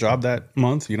don't get a job that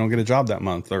month, you don't get a job that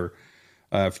month. Or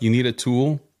if you need a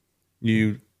tool,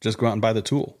 you just go out and buy the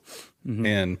tool. Mm-hmm.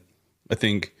 And I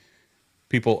think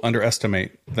people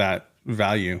underestimate that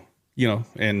value,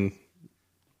 and,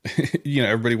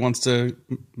 everybody wants to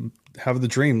have the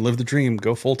dream, live the dream,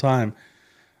 go full time.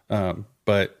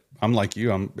 But I'm like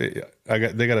you, they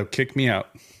got to kick me out.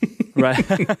 Right.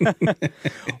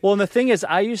 Well, and the thing is,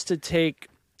 I used to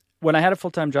when I had a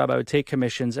full-time job, I would take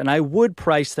commissions and I would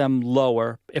price them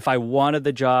lower if I wanted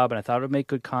the job and I thought it would make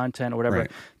good content or whatever,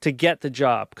 right, to get the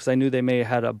job, because I knew they may have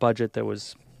had a budget that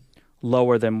was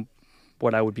lower than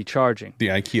what I would be charging. The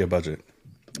IKEA budget.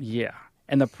 Yeah.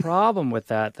 And the problem with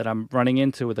that I'm running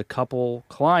into with a couple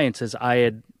clients is I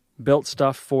had built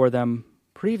stuff for them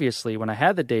previously when I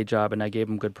had the day job and I gave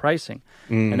them good pricing.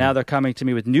 And now they're coming to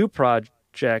me with new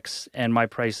projects and my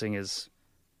pricing is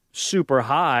super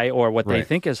high, or what they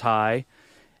think is high.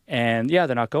 And yeah,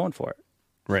 they're not going for it.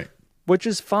 Right. Which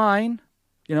is fine,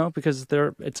 because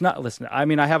listen, I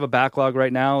mean, I have a backlog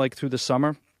right now, like through the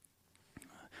summer,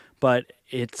 but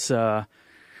it's not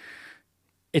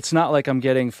like I'm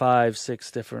getting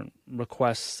 5-6 different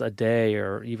requests a day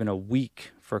or even a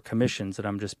week for commissions that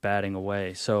I'm just batting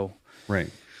away. So, right.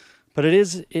 But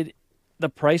the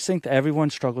pricing, everyone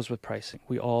struggles with pricing.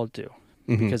 We all do.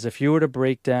 Mm-hmm. Because if you were to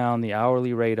break down the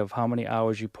hourly rate of how many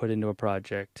hours you put into a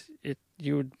project,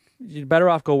 you'd better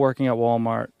off go working at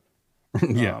Walmart.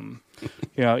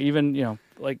 Yeah. Even,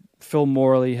 like Phil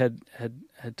Morley had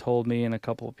told me and a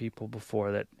couple of people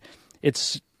before that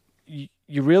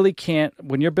you really can't,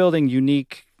 when you're building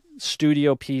unique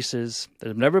studio pieces that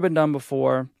have never been done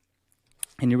before,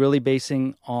 and you're really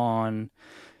basing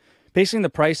the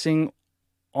pricing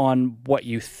on what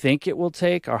you think it will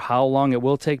take or how long it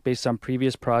will take based on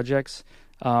previous projects,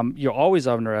 you always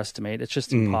underestimate. It's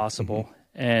just impossible. Mm-hmm.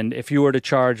 And if you were to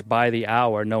charge by the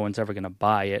hour, no one's ever going to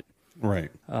buy it.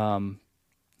 Right.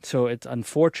 So it's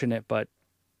unfortunate, but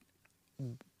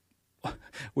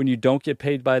when you don't get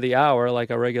paid by the hour like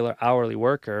a regular hourly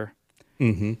worker,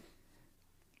 mm-hmm,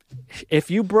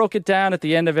 if you broke it down at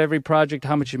the end of every project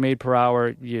how much you made per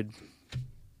hour, you'd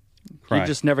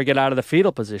just never get out of the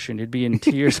fetal position. You'd be in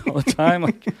tears all the time.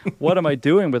 Like, what am I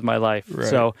doing with my life? Right.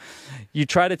 So you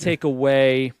try to take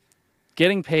away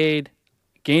getting paid,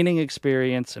 gaining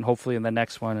experience, and hopefully in the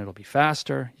next one it'll be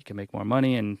faster. You can make more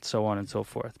money and so on and so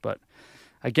forth. But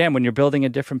again, when you're building a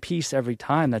different piece every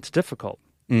time, that's difficult.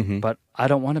 Mm-hmm. But I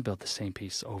don't want to build the same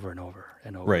piece over and over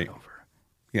and over and over.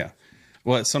 Yeah.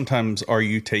 Well, sometimes are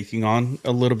you taking on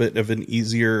a little bit of an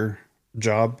easier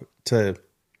job to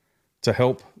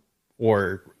help?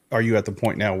 Or are you at the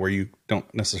point now where you don't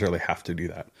necessarily have to do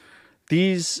that?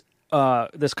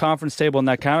 This conference table and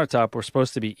that countertop were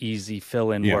supposed to be easy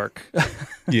fill-in work.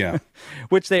 Yeah.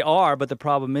 Which they are, but the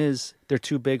problem is they're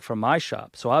too big for my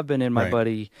shop. So I've been in my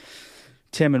buddy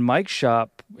Tim and Mike's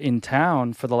shop in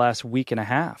town for the last week and a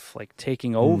half, like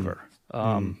taking over.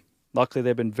 Luckily,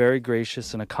 they've been very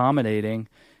gracious and accommodating,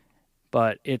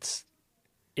 but it's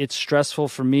stressful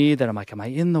for me that I'm like, am I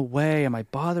in the way? Am I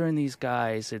bothering these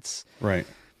guys? It's right.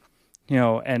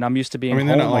 And I'm used to being home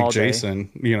all day. They're not like Jason,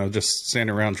 just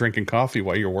standing around drinking coffee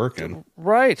while you're working.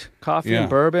 Right. Coffee and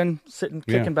bourbon,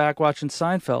 kicking back, watching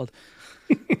Seinfeld.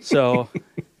 So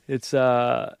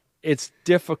it's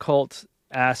difficult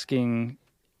asking,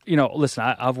 listen,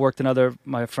 I've worked in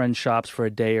my friends' shops for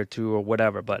a day or two or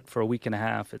whatever, but for a week and a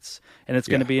half, it's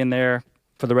going to be in there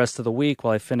for the rest of the week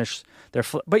while I finish they're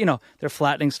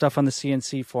flattening stuff on the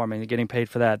CNC for me and getting paid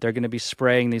for that. They're going to be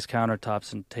spraying these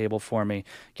countertops and table for me,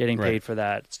 getting paid for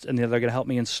that. And they're going to help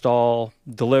me install,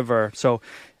 deliver. So,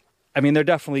 I mean, they're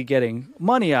definitely getting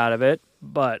money out of it,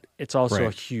 but it's also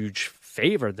a huge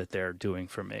favor that they're doing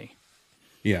for me.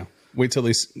 Yeah. Wait till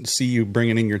they see you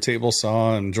bringing in your table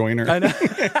saw and joiner. I know.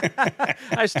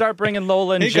 I start bringing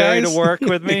Lola and Hey, Jerry guys. to work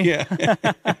with me. Yeah.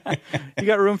 You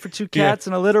got room for 2 cats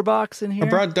and a litter box in here? I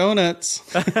brought donuts.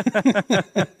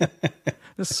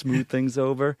 Just smooth things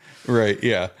over. Right.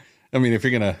 Yeah. I mean, if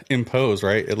you're going to impose,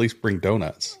 right, at least bring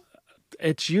donuts.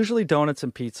 It's usually donuts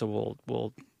and pizza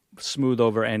will smooth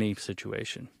over any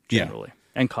situation generally,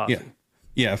 and coffee. Yeah.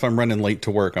 Yeah. If I'm running late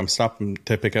to work, I'm stopping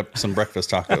to pick up some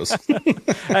breakfast tacos.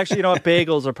 Actually, you know what?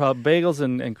 Bagels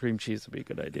and cream cheese would be a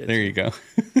good idea. There you go.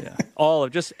 Yeah. All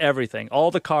of just everything.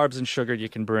 All the carbs and sugar you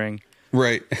can bring.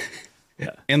 Right.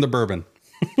 Yeah. And the bourbon.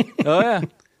 Oh, yeah.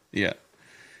 Yeah.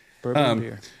 Bourbon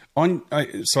beer.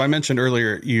 So I mentioned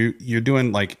earlier you're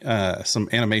doing like some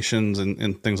animations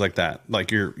and things like that,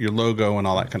 like your logo and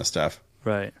all that kind of stuff.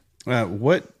 Right.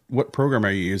 What program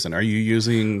are you using? Are you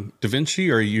using DaVinci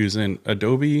or are you using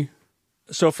Adobe?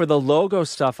 So for the logo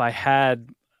stuff,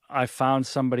 I found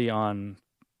somebody on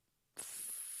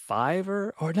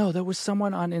Fiverr, or no, there was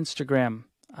someone on Instagram.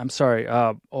 I'm sorry.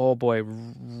 Oh boy,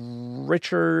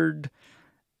 Richard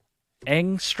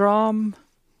Engstrom.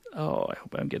 Oh, I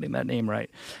hope I'm getting that name right.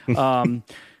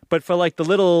 But for like the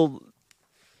little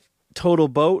total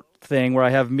boat thing where I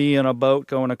have me on a boat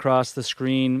going across the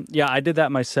screen, yeah, I did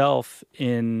that myself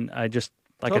I just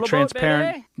like Total a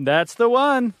transparent. Boat, baby. That's the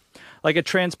one. Like a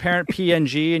transparent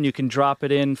PNG, and you can drop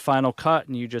it in Final Cut,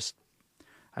 and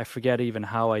I forget even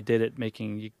how I did it,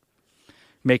 you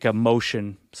make a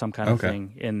motion, some kind of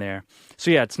thing in there. So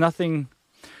yeah, it's nothing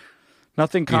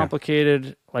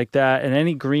complicated like that. And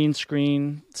any green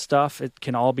screen stuff, it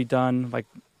can all be done. Like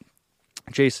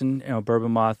Jason,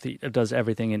 Bourbon Moth, he does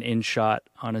everything in InShot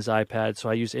on his iPad. So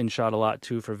I use InShot a lot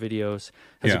too for videos.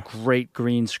 It has a great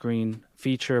green screen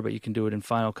feature, but you can do it in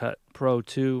Final Cut Pro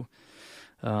too.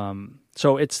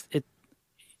 So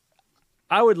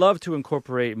I would love to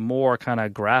incorporate more kind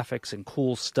of graphics and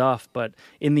cool stuff, but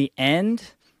in the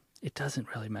end, it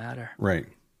doesn't really matter. Right.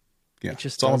 Yeah.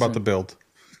 It's all about the build.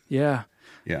 Yeah.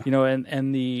 Yeah.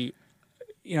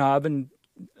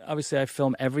 Obviously I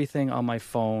film everything on my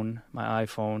phone, my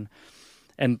iPhone.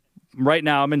 And right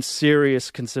now I'm in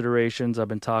serious considerations. I've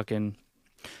been talking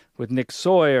with Nick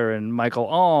Sawyer and Michael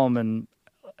Alm and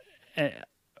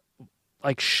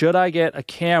like, should I get a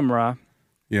camera?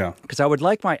 Yeah. Because I would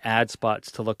like my ad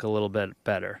spots to look a little bit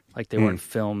better, like they weren't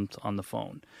filmed on the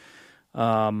phone.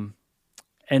 And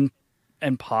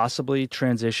possibly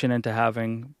transition into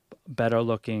having better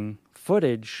looking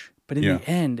footage. But in the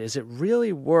end, is it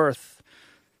really worth,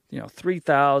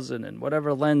 $3,000 and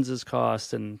whatever lenses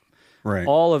cost and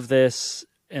all of this,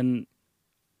 and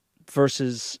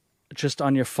versus just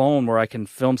on your phone where I can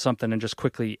film something and just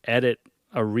quickly edit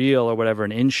a reel or whatever,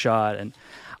 an InShot. And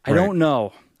I don't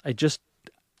know.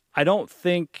 I don't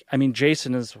think,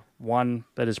 Jason is one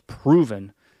that is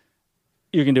proven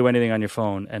you can do anything on your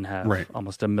phone and have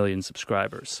almost 1 million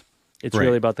subscribers. It's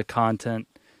really about the content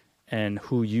and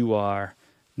who you are,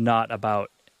 not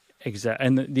about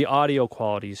and the audio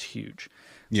quality is huge.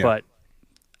 Yeah. But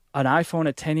an iPhone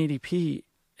at 1080p,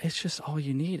 it's just all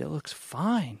you need. It looks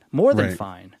fine, more than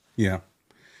fine. Yeah.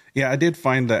 Yeah, I did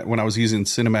find that when I was using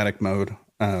cinematic mode,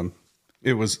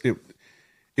 it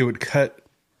would cut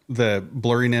the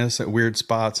blurriness at weird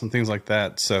spots and things like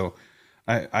that. So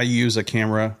I use a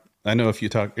camera. I know if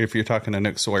you're talking to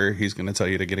Nick Sawyer, he's going to tell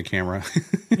you to get a camera.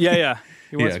 Yeah.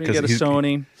 He wants me to get a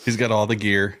Sony. He's got all the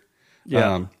gear.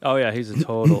 Yeah. He's a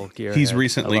total gear. He's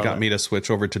recently got me to switch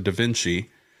over to DaVinci,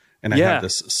 and I have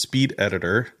this speed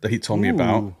editor that he told me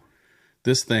about.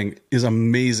 This thing is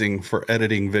amazing for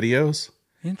editing videos.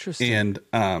 Interesting. And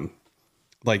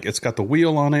it's got the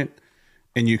wheel on it,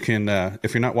 and you can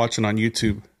if you're not watching on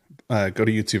YouTube, go to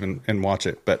YouTube and watch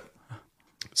it. But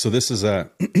so this is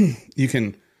you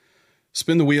can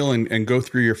spin the wheel and go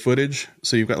through your footage.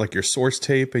 So you've got like your source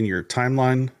tape and your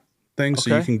timeline thing.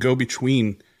 So you can go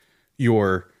between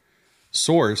your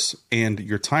source and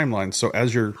your timeline. So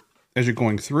as you're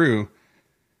going through,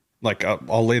 like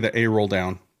I'll lay the A-roll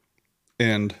down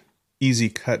and easy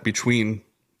cut between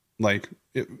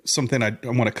something I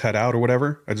want to cut out or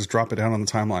whatever. I just drop it down on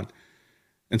the timeline.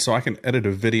 And so I can edit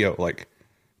a video like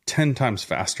 10 times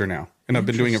faster now. And I've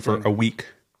been doing it for a week.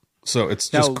 So it's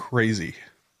just crazy.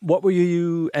 What were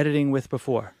you editing with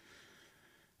before?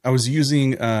 I was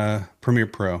using Premiere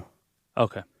Pro.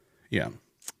 Okay. Yeah.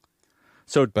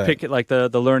 So pick it like the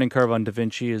learning curve on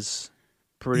DaVinci is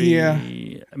pretty. Yeah.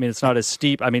 It's not as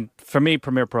steep. For me,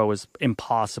 Premiere Pro was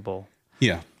impossible.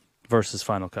 Yeah. Versus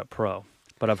Final Cut Pro,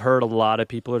 but I've heard a lot of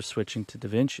people are switching to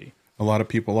DaVinci. A lot of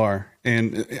people are,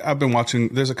 and I've been watching.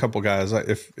 There's a couple guys.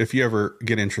 If you ever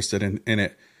get interested in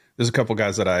it, there's a couple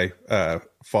guys that I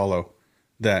follow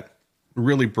that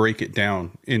really break it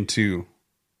down into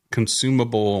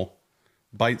consumable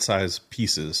bite-sized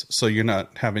pieces. So you're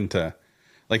not having to,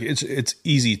 like, it's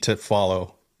easy to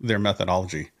follow their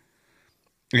methodology.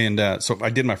 And so I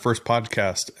did my first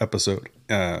podcast episode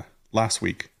last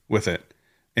week with it.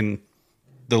 And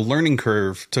the learning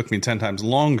curve took me 10 times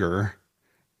longer,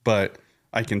 but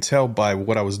I can tell by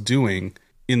what I was doing,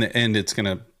 in the end, it's going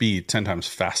to be 10 times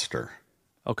faster.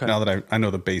 Okay. Now that I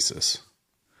know the basis.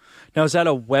 Now, is that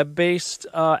a web-based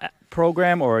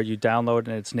program, or are you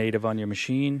downloading it's native on your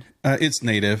machine? It's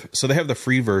native. So they have the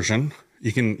free version.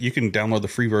 You can download the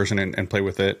free version and play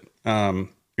with it. And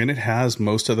it has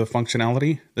most of the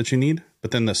functionality that you need.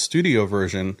 But then the studio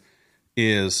version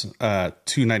is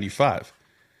 $295.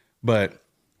 But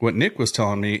what Nick was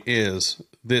telling me is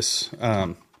this.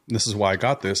 This is why I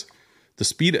got this. The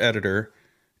speed editor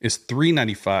is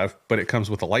 $395, but it comes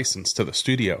with a license to the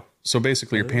studio. So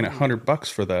basically, you're paying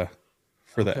 $100 for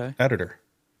the editor.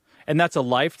 And that's a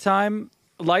lifetime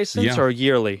license or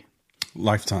yearly?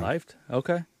 Lifetime.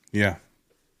 Okay. Yeah.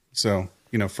 So,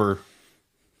 for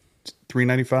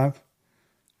 $395,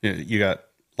 you got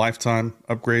lifetime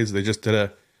upgrades. They just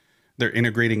they're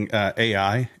integrating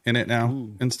AI in it now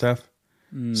and stuff.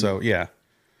 So yeah,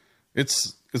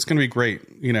 it's going to be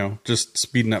great. Just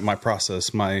speeding up my process.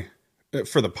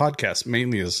 For the podcast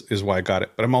mainly is why I got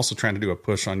it, but I'm also trying to do a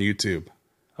push on YouTube.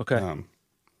 Okay.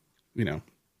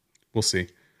 We'll see.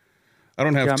 I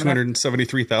don't have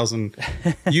 273,000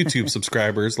 YouTube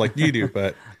subscribers like you do,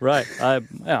 but right.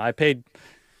 I paid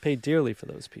dearly for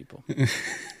those people.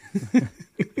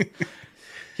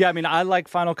 Yeah, I mean, I like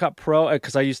Final Cut Pro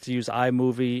because I used to use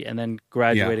iMovie, and then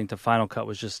graduating to Final Cut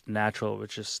was just natural. It was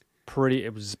just pretty.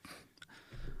 It was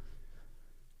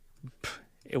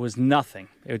nothing.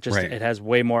 It has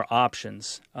way more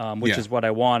options, which is what I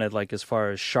wanted. Like as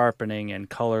far as sharpening and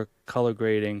color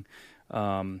grading.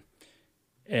 But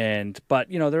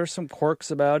there are some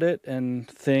quirks about it and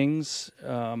things.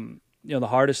 The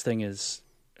hardest thing is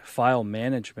file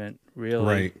management, really.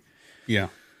 Right. Yeah.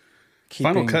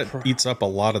 Final Cut eats up a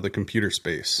lot of the computer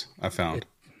space, I found.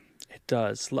 It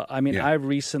does. I mean, I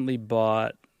recently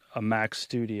bought a Mac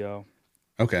Studio.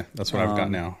 Okay, that's what I've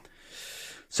got now.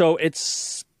 So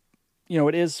it's,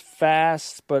 it is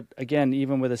fast, but again,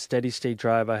 even with a steady state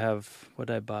drive, I have, what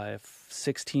did I buy? A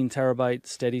 16 terabyte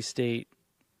steady state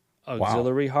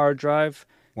auxiliary hard drive.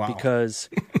 Wow. Because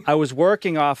I was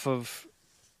working off of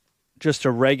just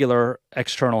a regular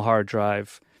external hard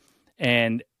drive,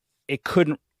 and it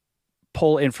couldn't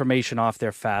pull information off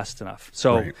there fast enough.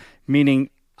 So meaning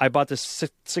I bought this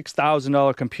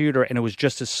 $6,000 computer, and it was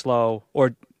just as slow,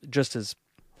 or just as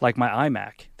like my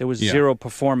iMac. There was zero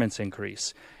performance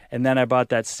increase. And then I bought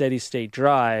that steady state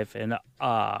drive, and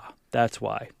that's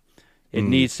why. It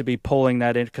needs to be pulling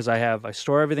that in, because I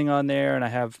store everything on there, and I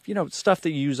have, stuff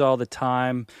that you use all the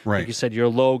time. Right. Like you said, your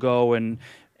logo and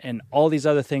all these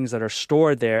other things that are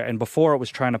stored there. And before, it was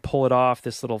trying to pull it off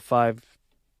this little 5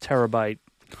 terabyte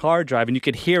hard drive, and you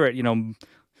could hear it,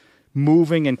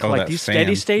 moving and like these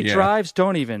steady state drives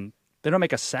don't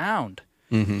make a sound.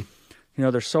 Mm-hmm.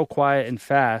 They're so quiet and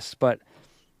fast, but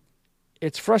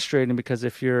it's frustrating because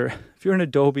if you're an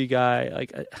Adobe guy,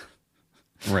 like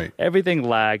everything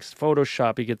lags.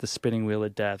 Photoshop, you get the spinning wheel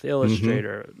of death.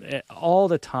 Illustrator, all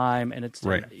the time, and it's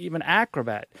even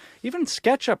Acrobat, even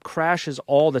SketchUp crashes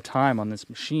all the time on this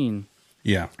machine.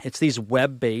 Yeah, it's these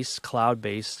web-based,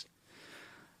 cloud-based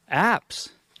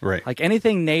apps. Right. Like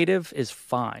anything native is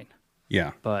fine.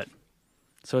 Yeah. But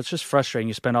so it's just frustrating.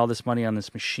 You spend all this money on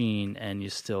this machine and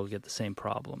you still get the same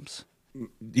problems.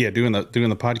 Yeah, doing the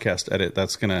podcast edit,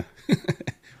 that's gonna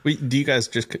do you guys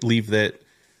just leave it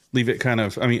kind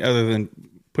of, I mean, other than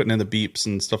putting in the beeps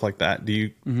and stuff like that, do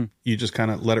you you just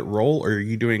kind of let it roll, or are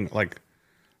you doing like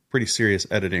pretty serious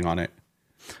editing on it?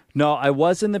 No, I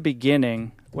was in the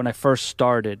beginning when I first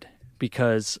started,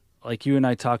 because like you and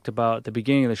I talked about at the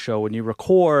beginning of the show, when you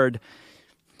record,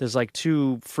 there's like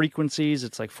 2 frequencies.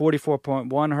 It's like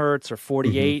 44.1 hertz or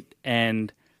 48.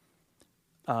 And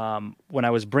when I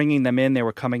was bringing them in, they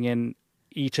were coming in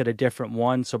each at a different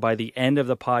one. So by the end of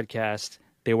the podcast,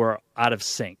 they were out of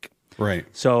sync. Right.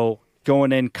 So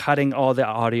going in, cutting all the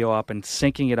audio up and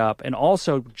syncing it up. And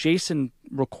also Jason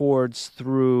records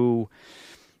through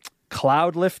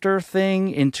Cloudlifter thing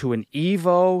into an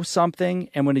Evo something.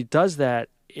 And when he does that,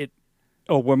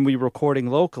 when we were recording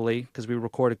locally, because we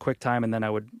recorded QuickTime and then I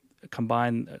would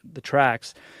combine the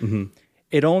tracks,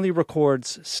 it only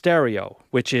records stereo,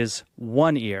 which is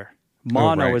 1 ear.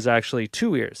 Mono is actually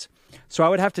 2 ears. So I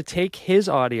would have to take his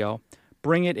audio,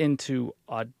 bring it into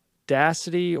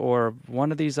Audacity or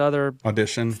one of these other...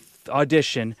 Audition,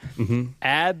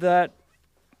 add that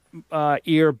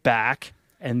ear back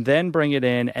and then bring it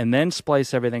in and then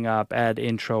splice everything up, add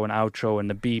intro and outro and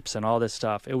the beeps and all this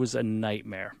stuff. It was a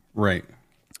nightmare. Right.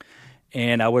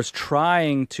 And I was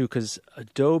trying to, because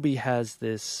Adobe has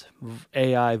this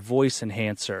AI voice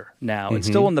enhancer now. It's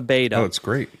still in the beta. Oh, it's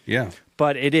great. Yeah.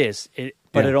 But it is. It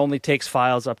only takes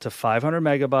files up to 500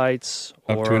 megabytes.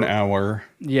 Up to an hour.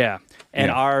 Yeah. And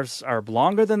ours are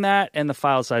longer than that, and the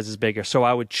file size is bigger. So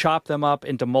I would chop them up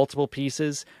into multiple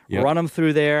pieces, run them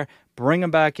through there, bring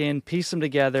them back in, piece them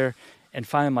together, and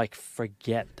finally I'm like,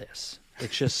 forget this.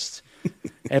 It's just...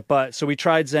 But so we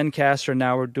tried Zencaster, and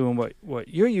now we're doing what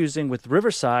you're using with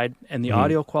Riverside, and the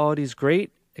audio quality is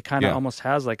great. It kind of almost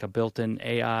has like a built-in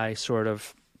AI sort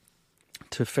of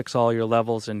to fix all your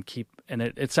levels and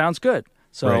it sounds good.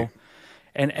 So,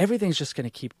 and everything's just going to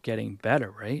keep getting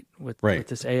better, right? With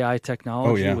this AI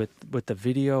technology, with the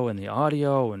video and the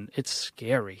audio, and it's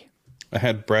scary. I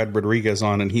had Brad Rodriguez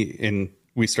on, and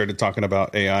we started talking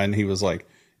about AI, and he was like,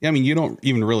 yeah, I mean, you don't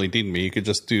even really need me. You could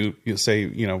just record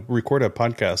a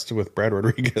podcast with Brad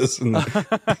Rodriguez and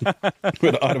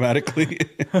would automatically,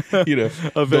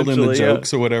 build in the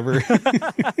jokes or whatever.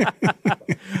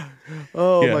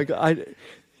 My God.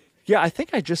 I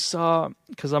think I just saw,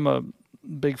 because I'm a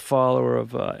big follower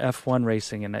of F1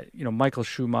 racing, and Michael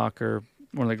Schumacher,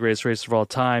 one of the greatest racers of all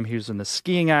time, he was in the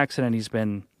skiing accident. He's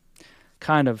been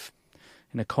kind of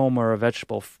in a coma or a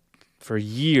vegetable for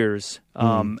years,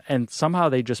 and somehow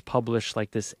they just published like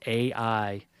this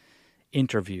AI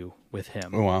interview with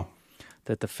him. Oh, wow.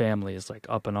 That the family is like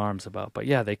up in arms about. But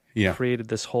they created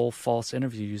this whole false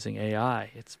interview using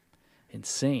AI. It's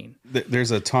insane.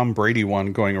 There's a Tom Brady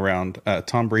one going around.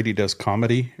 Tom Brady does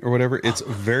comedy or whatever. It's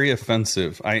very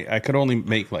offensive. I could only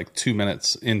make like 2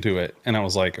 minutes into it, and I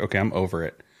was like, okay, I'm over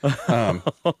it.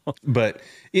 But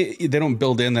they don't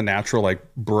build in the natural like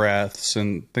breaths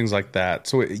and things like that,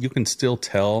 so you can still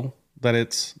tell that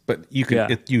it's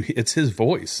his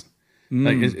voice.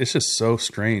 Like, it's just so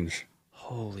strange.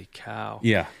 Holy cow.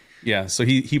 Yeah. So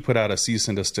he put out a cease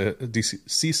and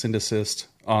desist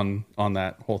on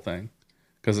that whole thing,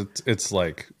 because it's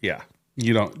like, I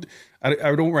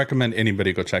don't recommend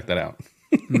anybody go check that out.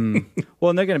 Well,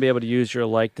 and they're going to be able to use your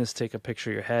likeness, take a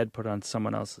picture of your head, put it on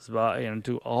someone else's body, and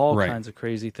do all kinds of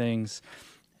crazy things.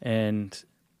 And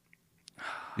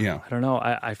I don't know.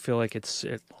 I feel like it's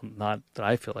not that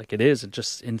I feel like it is. It's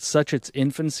just in such its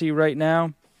infancy right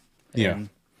now. And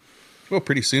well,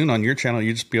 pretty soon on your channel,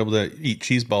 you just be able to eat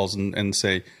cheese balls and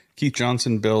say, Keith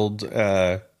Johnson, build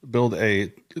a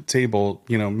table.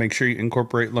 Make sure you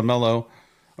incorporate LaMelo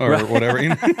or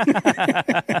whatever.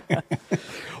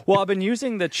 Well, I've been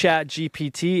using the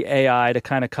ChatGPT AI to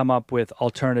kind of come up with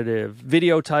alternative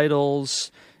video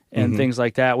titles and things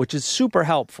like that, which is super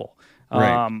helpful.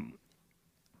 Right.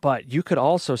 But you could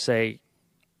also say,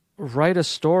 write a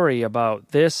story about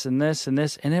this and this and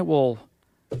this, and it will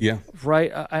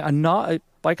write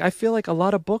I feel like a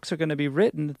lot of books are going to be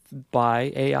written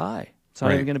by AI. It's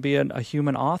not even going to be a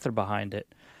human author behind it.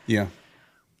 Yeah.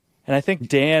 And I think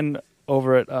Dan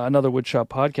over at another Woodshop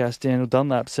podcast, Daniel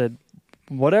Dunlap, said,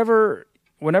 whenever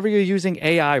you're using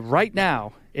AI right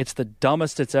now, it's the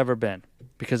dumbest it's ever been,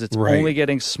 because it's only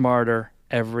getting smarter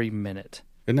every minute.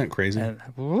 Isn't that crazy? And,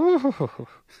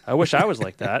 I wish I was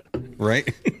like that.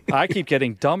 Right? I keep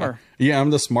getting dumber. Yeah, I'm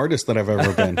the smartest that I've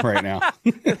ever been right now.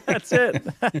 That's it.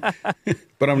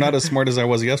 But I'm not as smart as I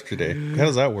was yesterday. How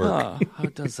does that work? How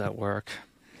does that work?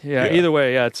 Either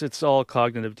way, it's all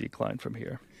cognitive decline from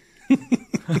here.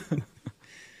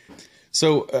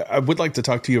 So I would like to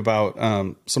talk to you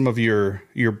about some of your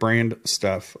brand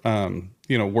stuff,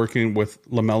 working with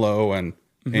LaMelo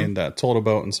and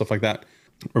Totalboat and stuff like that.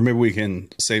 Or maybe we can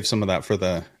save some of that for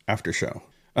the after show.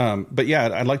 But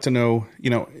I'd like to know,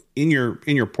 in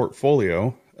your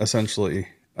portfolio, essentially,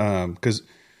 because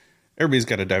everybody's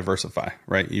got to diversify,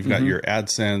 right? You've got your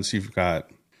AdSense, you've got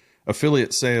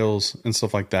affiliate sales and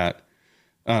stuff like that.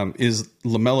 Is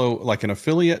LaMelo like an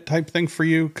affiliate type thing for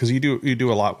you? Because you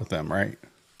do a lot with them, right?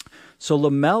 So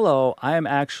LaMelo, I am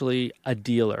actually a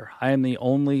dealer. I am the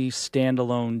only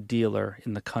standalone dealer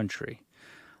in the country.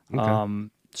 Okay.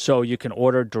 So you can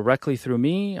order directly through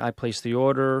me. I place the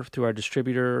order through our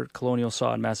distributor, Colonial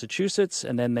Saw in Massachusetts,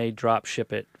 and then they drop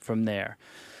ship it from there.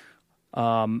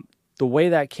 The way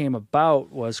that came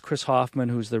about was Chris Hoffman,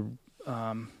 who's the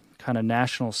kind of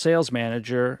national sales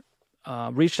manager,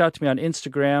 reached out to me on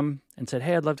Instagram and said,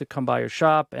 hey, I'd love to come by your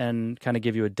shop and kind of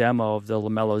give you a demo of the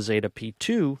LaMelo Zeta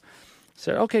P2. I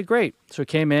said, okay, great. So he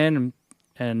came in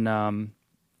and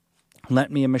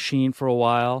lent me a machine for a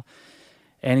while.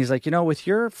 And he's like, with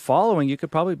your following, you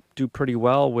could probably do pretty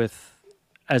well with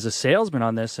as a salesman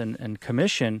on this and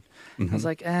commission, I was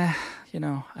like, you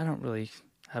know, I don't really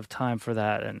have time for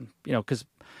that. And, you know, because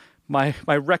my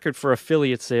record for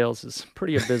affiliate sales is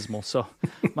pretty abysmal. So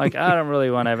I'm like, I don't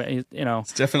really want to have any, you know.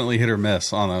 It's definitely hit or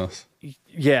miss on those.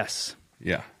 Yes.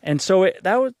 Yeah. And so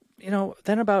that was, you know,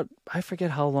 then about, I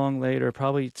forget how long later,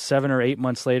 probably 7 or 8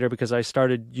 months later, because I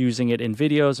started using it in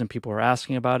videos and people were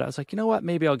asking about it. I was like, you know what,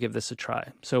 maybe I'll give this a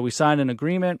try. So we signed an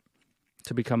agreement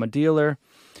to become a dealer.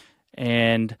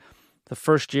 And the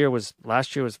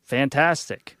last year was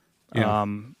fantastic. Yeah.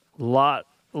 Lot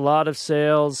of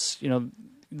sales, you know,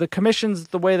 the commissions,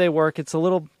 the way they work, it's a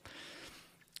little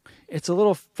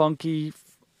funky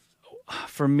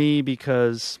for me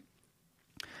because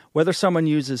whether someone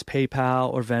uses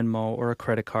PayPal or Venmo or a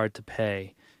credit card to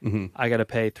pay, I got to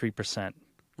pay 3%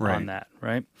 on that,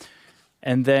 right?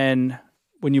 And then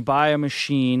when you buy a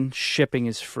machine, shipping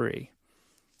is free.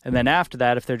 And then after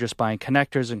that, if they're just buying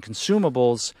connectors and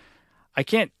consumables, I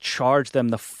can't charge them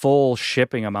the full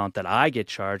shipping amount that I get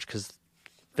charged because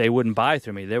they wouldn't buy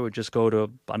through me. They would just go to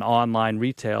an online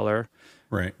retailer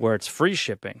where it's free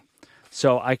shipping.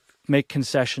 So I make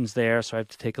concessions there, so I have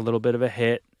to take a little bit of a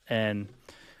hit.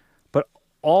 But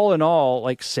all in all,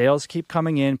 like sales keep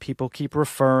coming in, people keep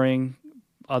referring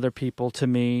other people to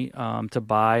me to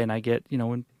buy, and I get, you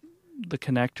know, the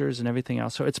connectors and everything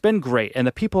else. So it's been great. And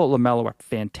the people at Lamello are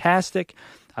fantastic.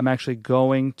 I'm actually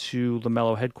going to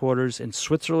Lamello headquarters in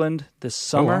Switzerland this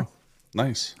summer. Oh, wow.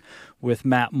 Nice. With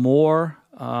Matt Moore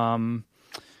and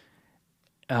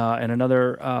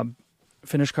another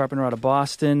Finnish carpenter out of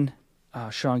Boston,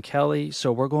 Sean Kelly.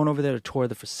 So we're going over there to tour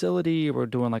the facility. We're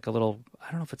doing like a little, I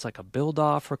don't know if it's like a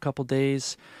build-off for a couple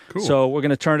days. Cool. So we're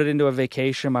going to turn it into a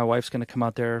vacation. My wife's going to come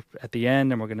out there at the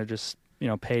end, and we're going to just, you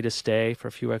know, pay to stay for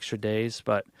a few extra days.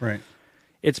 But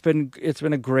it's been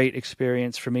a great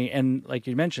experience for me. And like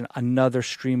you mentioned, another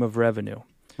stream of revenue.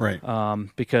 Right.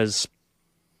 Because,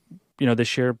 you know,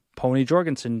 this year Pony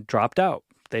Jorgensen dropped out.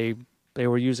 They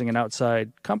were using an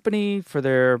outside company for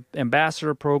their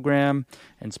ambassador program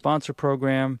and sponsor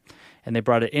program, and they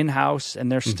brought it in-house, and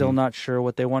they're still not sure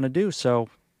what they want to do. So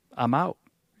I'm out.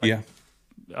 So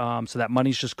that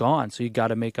money's just gone. So you got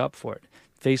to make up for it.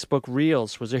 Facebook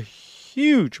Reels was a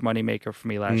huge moneymaker for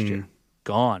me last year.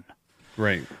 Gone.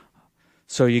 Right.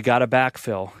 So you got to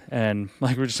backfill. And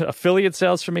like we're just affiliate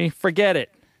sales for me, forget it.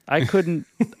 I couldn't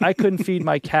feed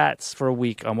my cats for a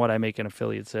week on what I make in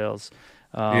affiliate sales.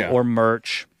 Or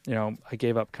merch. You know, I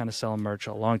gave up kind of selling merch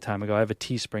a long time ago. I have a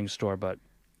Teespring store, but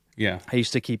I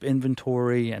used to keep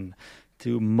inventory and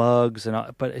do mugs and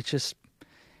all, but it just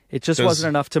wasn't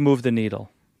enough to move the needle.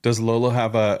 Does Lola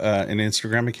have an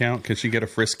Instagram account? Can she get a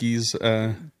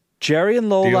Friskies? Jerry and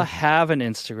Lola have an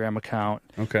Instagram account.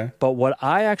 Okay. But what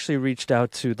I actually reached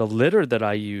out to the litter that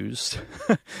I used,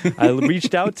 I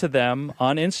reached out to them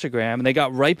on Instagram, and they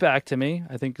got right back to me,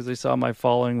 I think because they saw my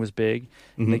following was big.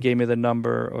 And they gave me the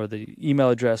number or the email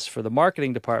address for the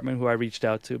marketing department who I reached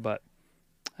out to, but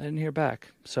I didn't hear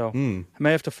back. So I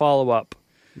may have to follow up.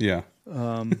 Yeah.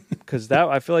 Because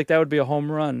I feel like that would be a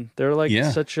home run. They're like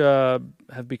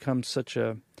have become such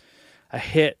a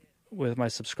hit with my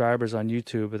subscribers on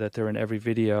YouTube that they're in every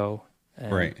video.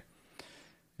 And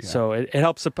so it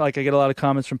helps. Like I get a lot of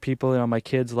comments from people, you know, my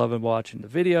kids love watching the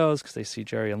videos because they see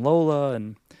Jerry and Lola,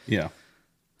 and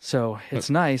so it's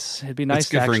nice. It'd be nice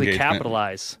to actually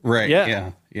capitalize. Right.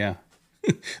 Yeah.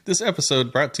 This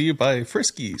episode brought to you by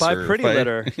Friskies. By Pretty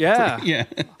Litter. Yeah.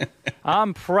 I'll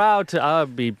be proud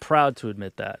to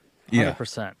admit that.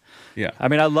 100%. Yeah. I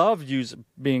mean, I love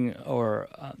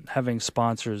having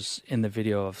sponsors in the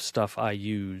video of stuff I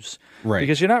use. Right.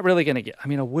 Because you're not really going to get, I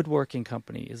mean, a woodworking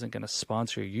company isn't going to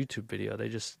sponsor your YouTube video.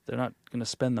 They're not going to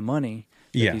spend the money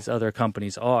that these other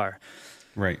companies are.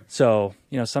 Right. So,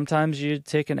 you know, sometimes you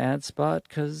take an ad spot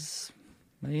because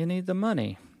you need the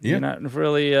money. Yeah. You're not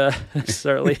really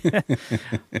necessarily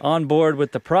on board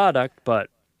with the product, but,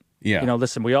 you know,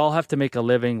 listen, we all have to make a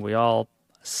living. We all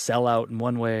sell out in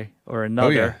one way or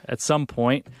another at some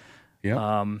point.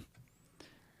 Yeah.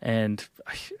 And,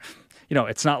 you know,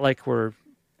 it's not like we're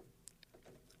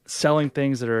selling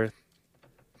things that are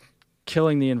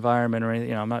killing the environment or anything.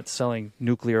 You know, I'm not selling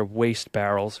nuclear waste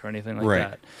barrels or anything like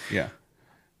that. Yeah.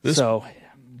 This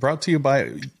brought to you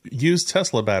by used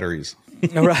Tesla batteries.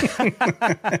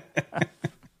 Right.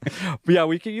 Yeah,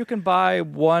 you can buy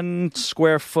 1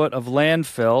 square foot of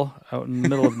landfill out in the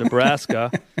middle of Nebraska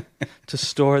to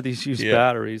store these used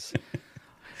batteries.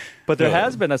 But there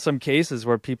has been some cases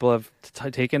where people have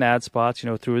taken ad spots, you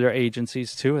know, through their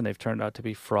agencies too, and they've turned out to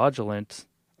be fraudulent,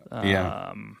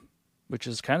 which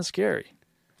is kind of scary.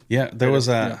 Yeah, there was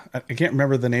I can't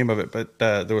remember the name of it, but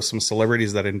there was some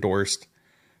celebrities that endorsed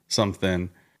something,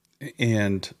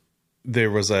 and there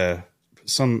was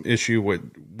some issue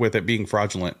with it being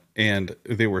fraudulent, and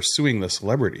they were suing the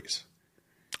celebrities.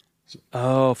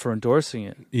 Oh, for endorsing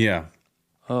it. Yeah.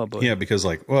 Oh, boy. Yeah, because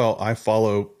like, well, I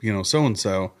follow, so and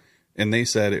so, and they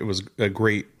said it was a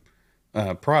great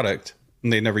product,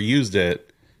 and they never used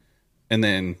it, and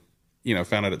then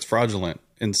found out it's fraudulent,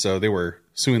 and so they were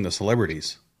suing the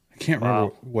celebrities. I can't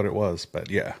remember what it was, but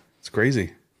yeah, it's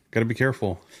crazy. Got to be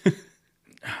careful.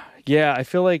 Yeah, I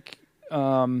feel like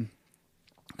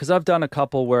because I've done a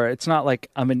couple where it's not like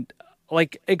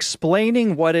like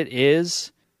explaining what it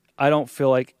is. I don't feel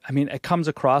like, it comes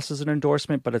across as an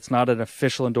endorsement, but it's not an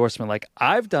official endorsement. Like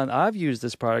I've used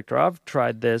this product or I've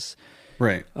tried this.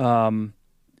 Right.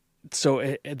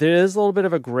 So there is a little bit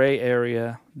of a gray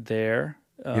area there.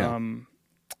 Some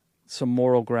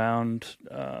moral ground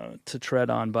to tread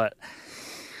on, but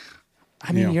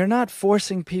you're not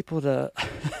forcing people to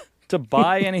to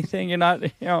buy anything. You're not,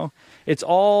 it's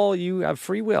all, you have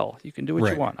free will. You can do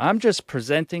what you want. I'm just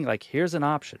presenting like, here's an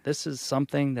option. This is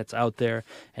something that's out there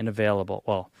and available.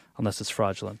 Well, unless it's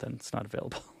fraudulent, then it's not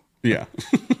available. Yeah.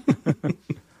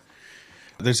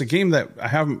 There's a game that I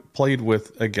haven't played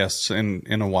with guests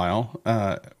in a while.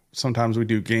 Sometimes we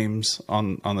do games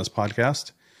on this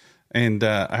podcast, and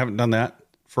I haven't done that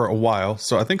for a while.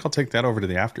 So I think I'll take that over to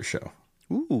the after show.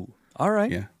 Ooh. All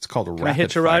right. Yeah, it's called Rapid Can I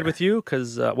hitch a ride with you?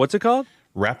 Because what's it called?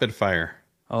 Rapid Fire.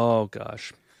 Oh,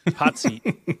 gosh. Hot seat.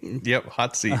 Yep,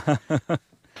 hot seat. All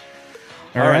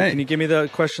right. Can you give me the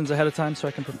questions ahead of time so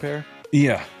I can prepare?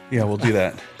 Yeah, we'll do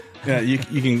that. Yeah, you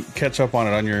can catch up on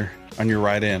it on your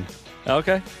ride in.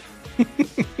 Okay.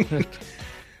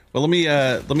 Well, let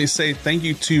me say thank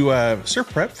you to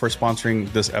Surf Prep for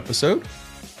sponsoring this episode.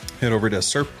 Head over to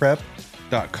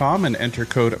surfprep.com and enter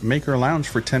code Maker Lounge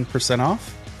for 10%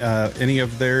 off any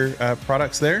of their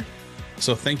products there.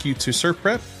 So thank you to Surf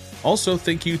Prep. Also,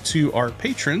 thank you to our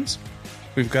patrons.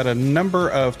 We've got a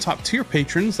number of top tier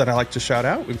patrons that I like to shout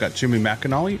out. We've got Jimmy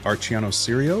McAnally, Arciano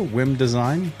Sirio, Wim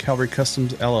Design, Calvary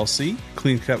Customs LLC,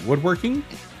 Clean Cut Woodworking,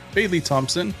 Bailey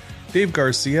Thompson, Dave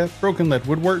Garcia, Broken Lead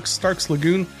Woodworks, Starks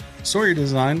Lagoon, Sawyer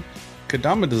Design,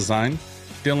 Kadama Design,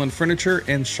 Dylan Furniture,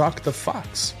 and Shock the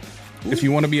Fox. Ooh. If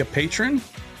you want to be a patron,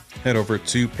 head over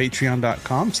to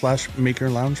patreon.com/Maker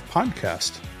Lounge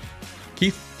Podcast.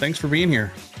 Keith, thanks for being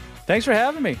here. Thanks for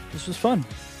having me. This was fun.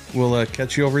 We'll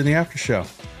catch you over in the after show.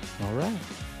 All right.